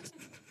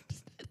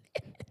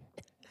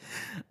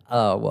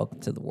 Welcome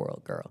to the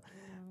world, girl.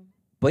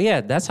 But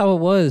yeah, that's how it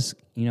was,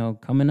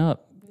 coming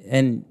up.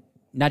 And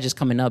not just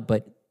coming up,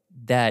 but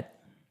that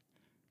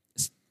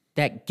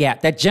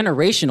gap, that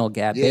generational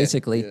gap,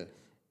 basically,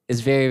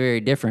 is very, very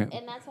different.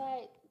 And that's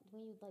why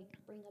when you like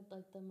bring up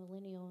like the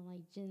millennial and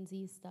like Gen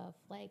Z stuff,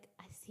 like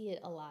I see it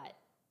a lot.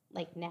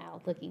 Like now,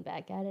 looking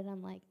back at it,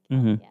 I'm like, oh,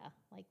 yeah,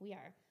 like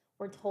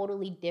we're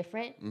totally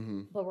different,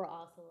 but we're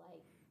also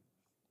like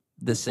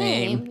The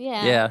same.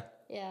 Yeah.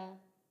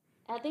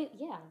 I think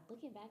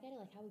looking back at it,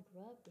 like how we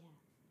grew up,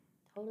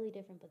 totally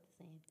different but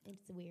the same.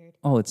 It's weird.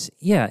 Oh, it's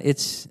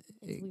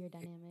Weird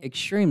dynamic.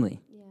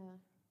 extremely. Yeah.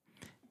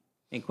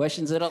 Any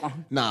questions at all?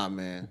 Nah,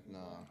 man.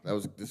 Nah.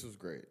 This was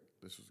great.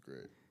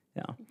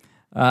 Yeah.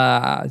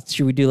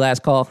 Should we do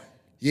last call?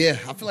 Yeah,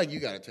 I feel like you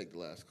got to take the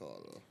last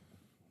call, though.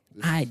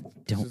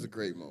 This is a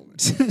great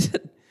moment.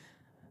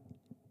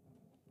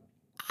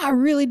 I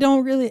really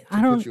don't really.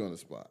 I don't put you on the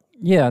spot.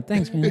 Yeah,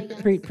 thanks, man.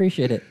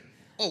 Appreciate it.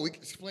 Oh,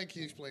 can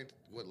you explain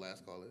what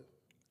last call is?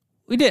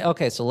 We did.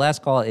 Okay, so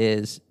last call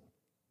is,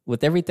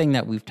 with everything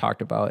that we've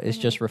talked about, is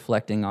just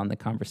reflecting on the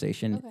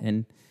conversation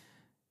and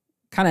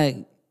kind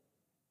of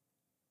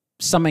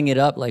summing it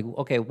up. Like,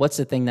 okay, what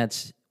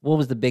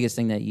was the biggest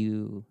thing that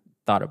you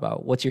thought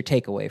about? What's your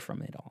takeaway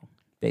from it all,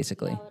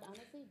 basically? I would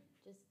honestly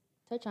just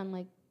touch on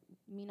like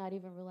me not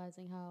even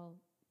realizing how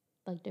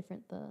like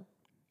different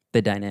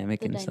the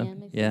dynamic the and stuff.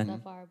 dynamics Yeah. and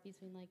stuff are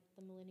between like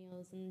the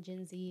millennials and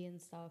Gen Z and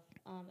stuff.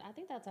 I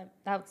think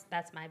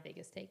that's my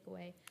biggest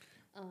takeaway.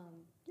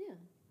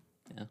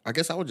 Yeah. I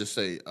guess I would just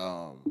say,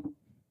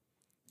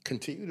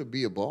 continue to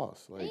be a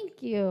boss. Like,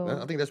 Thank you.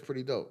 I think that's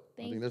pretty dope.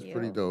 I think that's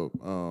pretty dope.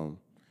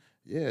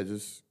 Yeah,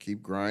 just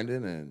keep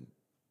grinding and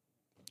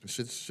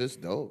it's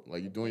just dope.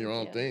 Like you're doing your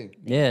own thing.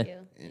 Yeah. You.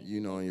 And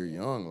and you're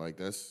young. Like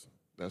that's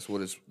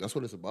what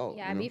it's about.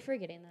 Yeah, you I know? be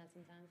forgetting that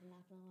sometimes. I'm not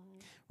gonna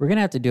lie. We're going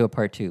to have to do a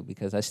part 2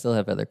 because I still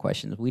have other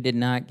questions. We did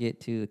not get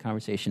to the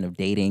conversation of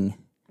dating.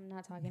 I'm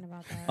not talking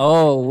about that.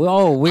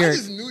 We're... I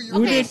just knew you were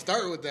going to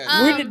start with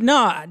that. we did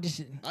not. Just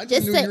knew you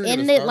to were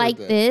end gonna it start like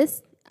with that.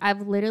 this,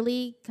 I've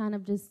literally kind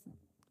of just.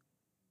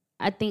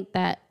 I think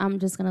that I'm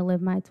just gonna live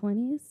my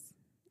 20s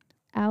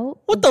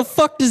out. What the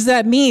fuck does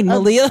that mean,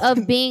 Malia?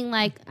 Of being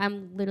like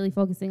I'm literally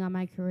focusing on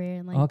my career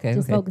and like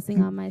just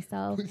focusing on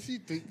myself. What did she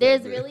think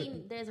There's that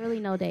meant? really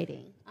no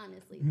dating,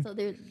 honestly. So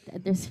there's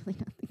really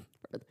nothing.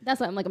 Further. That's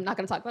why I'm like I'm not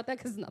gonna talk about that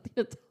because there's nothing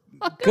to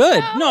talk Good.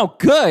 about. No,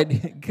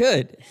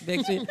 good.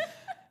 Makes me-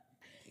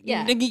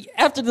 Yeah. Nigga,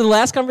 after the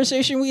last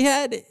conversation we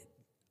had,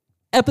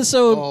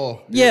 episode...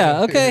 Oh, yeah,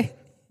 yeah. okay.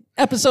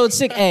 Episode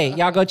 6. Hey,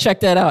 y'all go check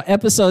that out.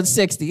 Episode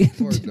 60.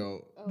 Or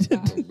don't.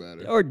 Don't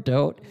matter. Or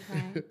don't.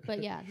 Okay.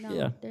 But yeah, no,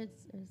 Yeah. there's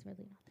really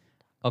nothing.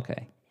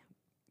 Okay.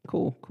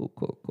 Cool.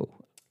 But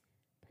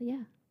yeah,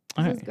 this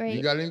All was right. great.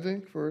 You got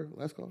anything for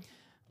last call?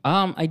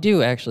 I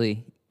do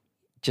actually.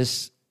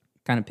 Just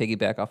kind of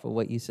piggyback off of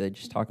what you said,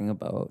 just talking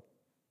about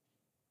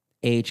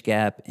age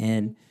gap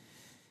and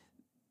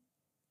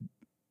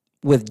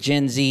with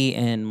Gen Z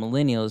and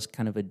millennials,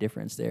 kind of a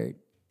difference there.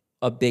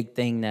 A big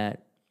thing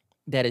that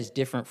is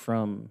different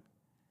from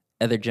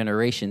other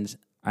generations,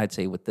 I'd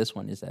say with this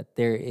one, is that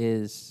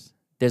there's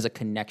a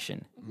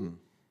connection.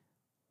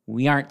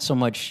 We aren't so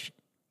much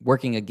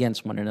working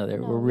against one another.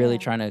 No, We're really yeah.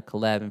 trying to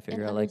collab and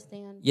figure and out like,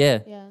 understand. yeah.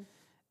 Yeah.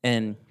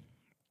 And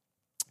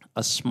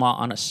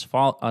on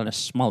a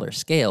smaller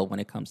scale when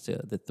it comes to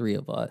the three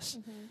of us,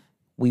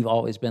 we've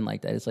always been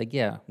like that. It's like,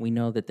 yeah, we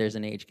know that there's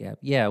an age gap.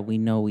 Yeah, we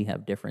know we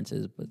have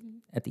differences, but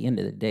at the end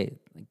of the day,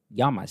 like,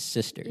 y'all my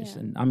sisters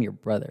and I'm your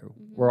brother.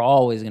 We're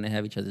always gonna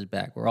have each other's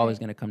back. We're always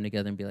gonna come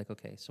together and be like,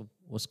 okay, so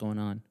what's going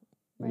on?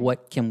 Right.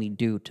 What can we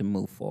do to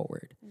move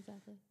forward?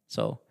 Exactly.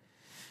 So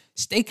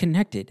stay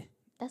connected.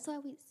 That's why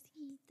we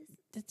see this.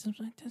 That's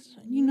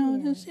you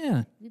know, that's,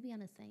 yeah. We be on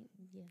the same.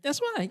 Yeah. That's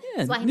why, yeah.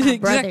 That's why he's my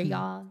brother, Exactly.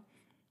 y'all.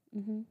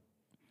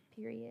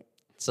 Period.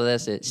 So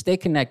that's it. Stay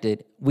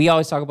connected. We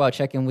always talk about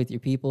checking with your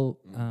people.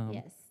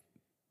 Yes.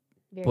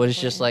 Very But it's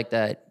just important. like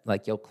that,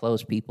 like your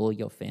close people,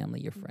 your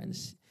family, your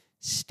friends.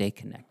 Stay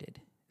connected.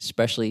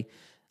 Especially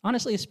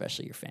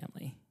your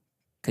family.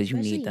 Because you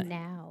especially need that.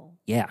 now.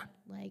 Yeah.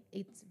 Like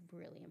it's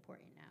really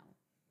important now.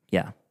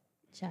 Yeah. Not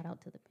shout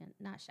out to the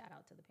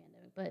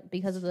pandemic, but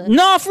because of the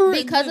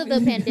because of the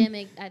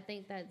pandemic, I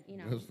think that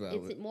That's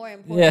valid. it's more Yeah.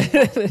 important.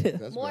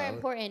 That's More valid.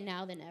 important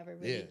now than ever.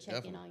 Really Yeah, checking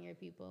definitely. on your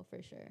people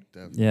for sure.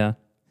 Definitely. Yeah.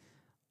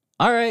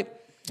 All right.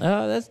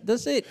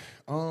 That's it.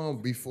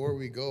 Before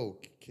we go,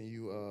 can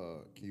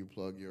you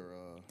plug your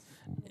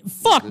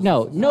Fuck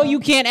no. No, you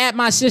can't at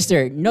my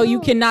sister. No, you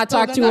cannot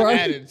talk to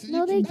her.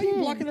 No, they you can't.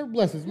 blocking her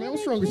blessings, man.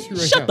 What's wrong with you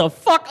right Shut the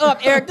fuck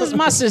up, Eric. This is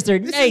my sister.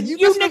 Hey, you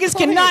you messing up niggas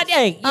cannot.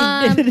 Hey.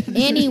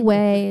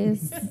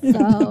 Anyways,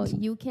 so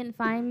you can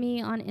find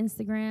me on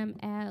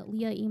Instagram at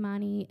Leah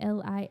Imani,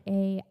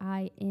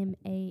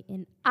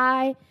 LIAIMANI,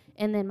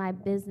 and then my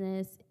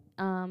business,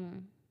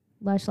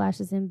 Lush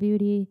Lashes and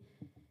Beauty.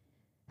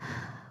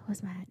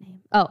 What's my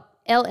name? Oh,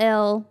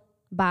 LL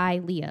by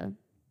Leah.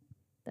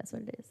 That's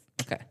what it is.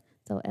 Okay.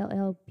 So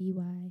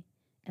LLBYLIA.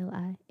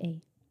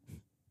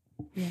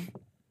 Yeah.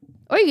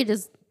 Or you could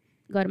just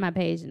go to my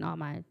page and all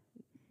my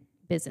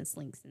business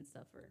links and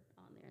stuff are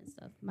on there and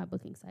stuff. My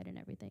booking site and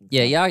everything.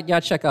 Yeah,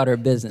 y'all check out her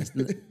business.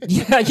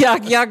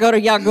 y'all go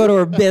to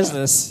her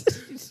business.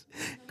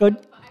 Go.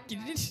 You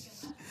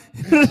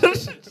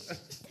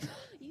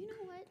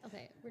know what?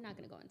 Okay, we're not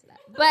gonna go into that.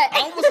 But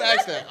I almost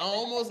asked that. I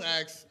almost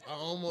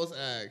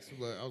asked,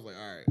 but I was like,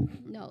 all right.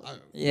 no,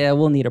 Yeah,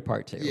 we'll need a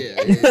part 2.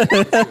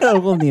 Yeah.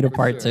 We'll need a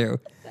part 2.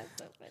 that's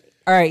so funny.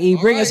 All right, E,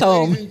 bring us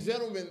home. Ladies and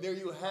gentlemen, there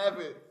you have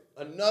it.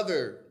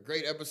 Another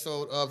great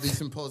episode of the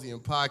Symposium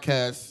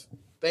Podcast.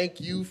 Thank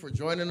you for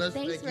joining us.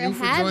 Thanks Thank for you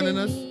for having joining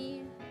us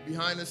me.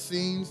 behind the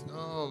scenes.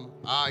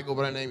 I go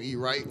by the name E.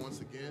 Wright once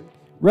again.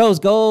 Rose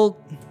Gold.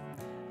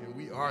 And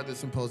we are the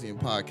Symposium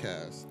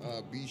Podcast.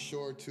 Be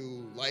sure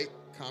to like,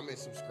 comment,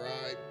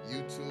 subscribe,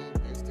 YouTube,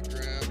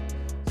 Instagram,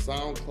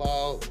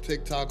 SoundCloud,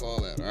 TikTok,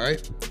 all that. All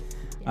right.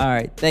 All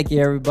right. Thank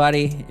you,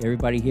 everybody.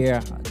 Everybody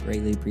here. I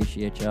greatly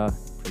appreciate y'all.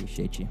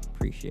 Appreciate you.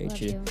 Appreciate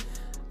Love you. you.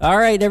 All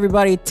right,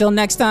 everybody. Till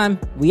next time.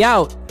 We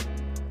out.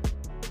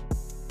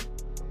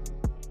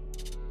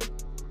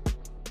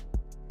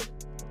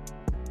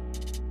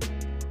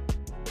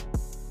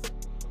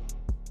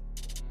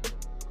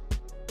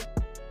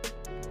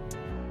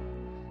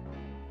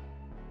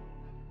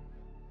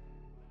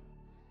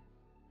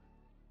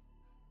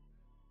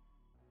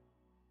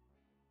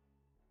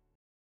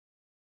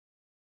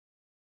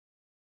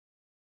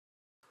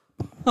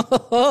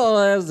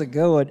 Oh, that was a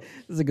good one.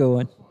 That was a good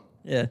one.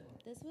 Yeah.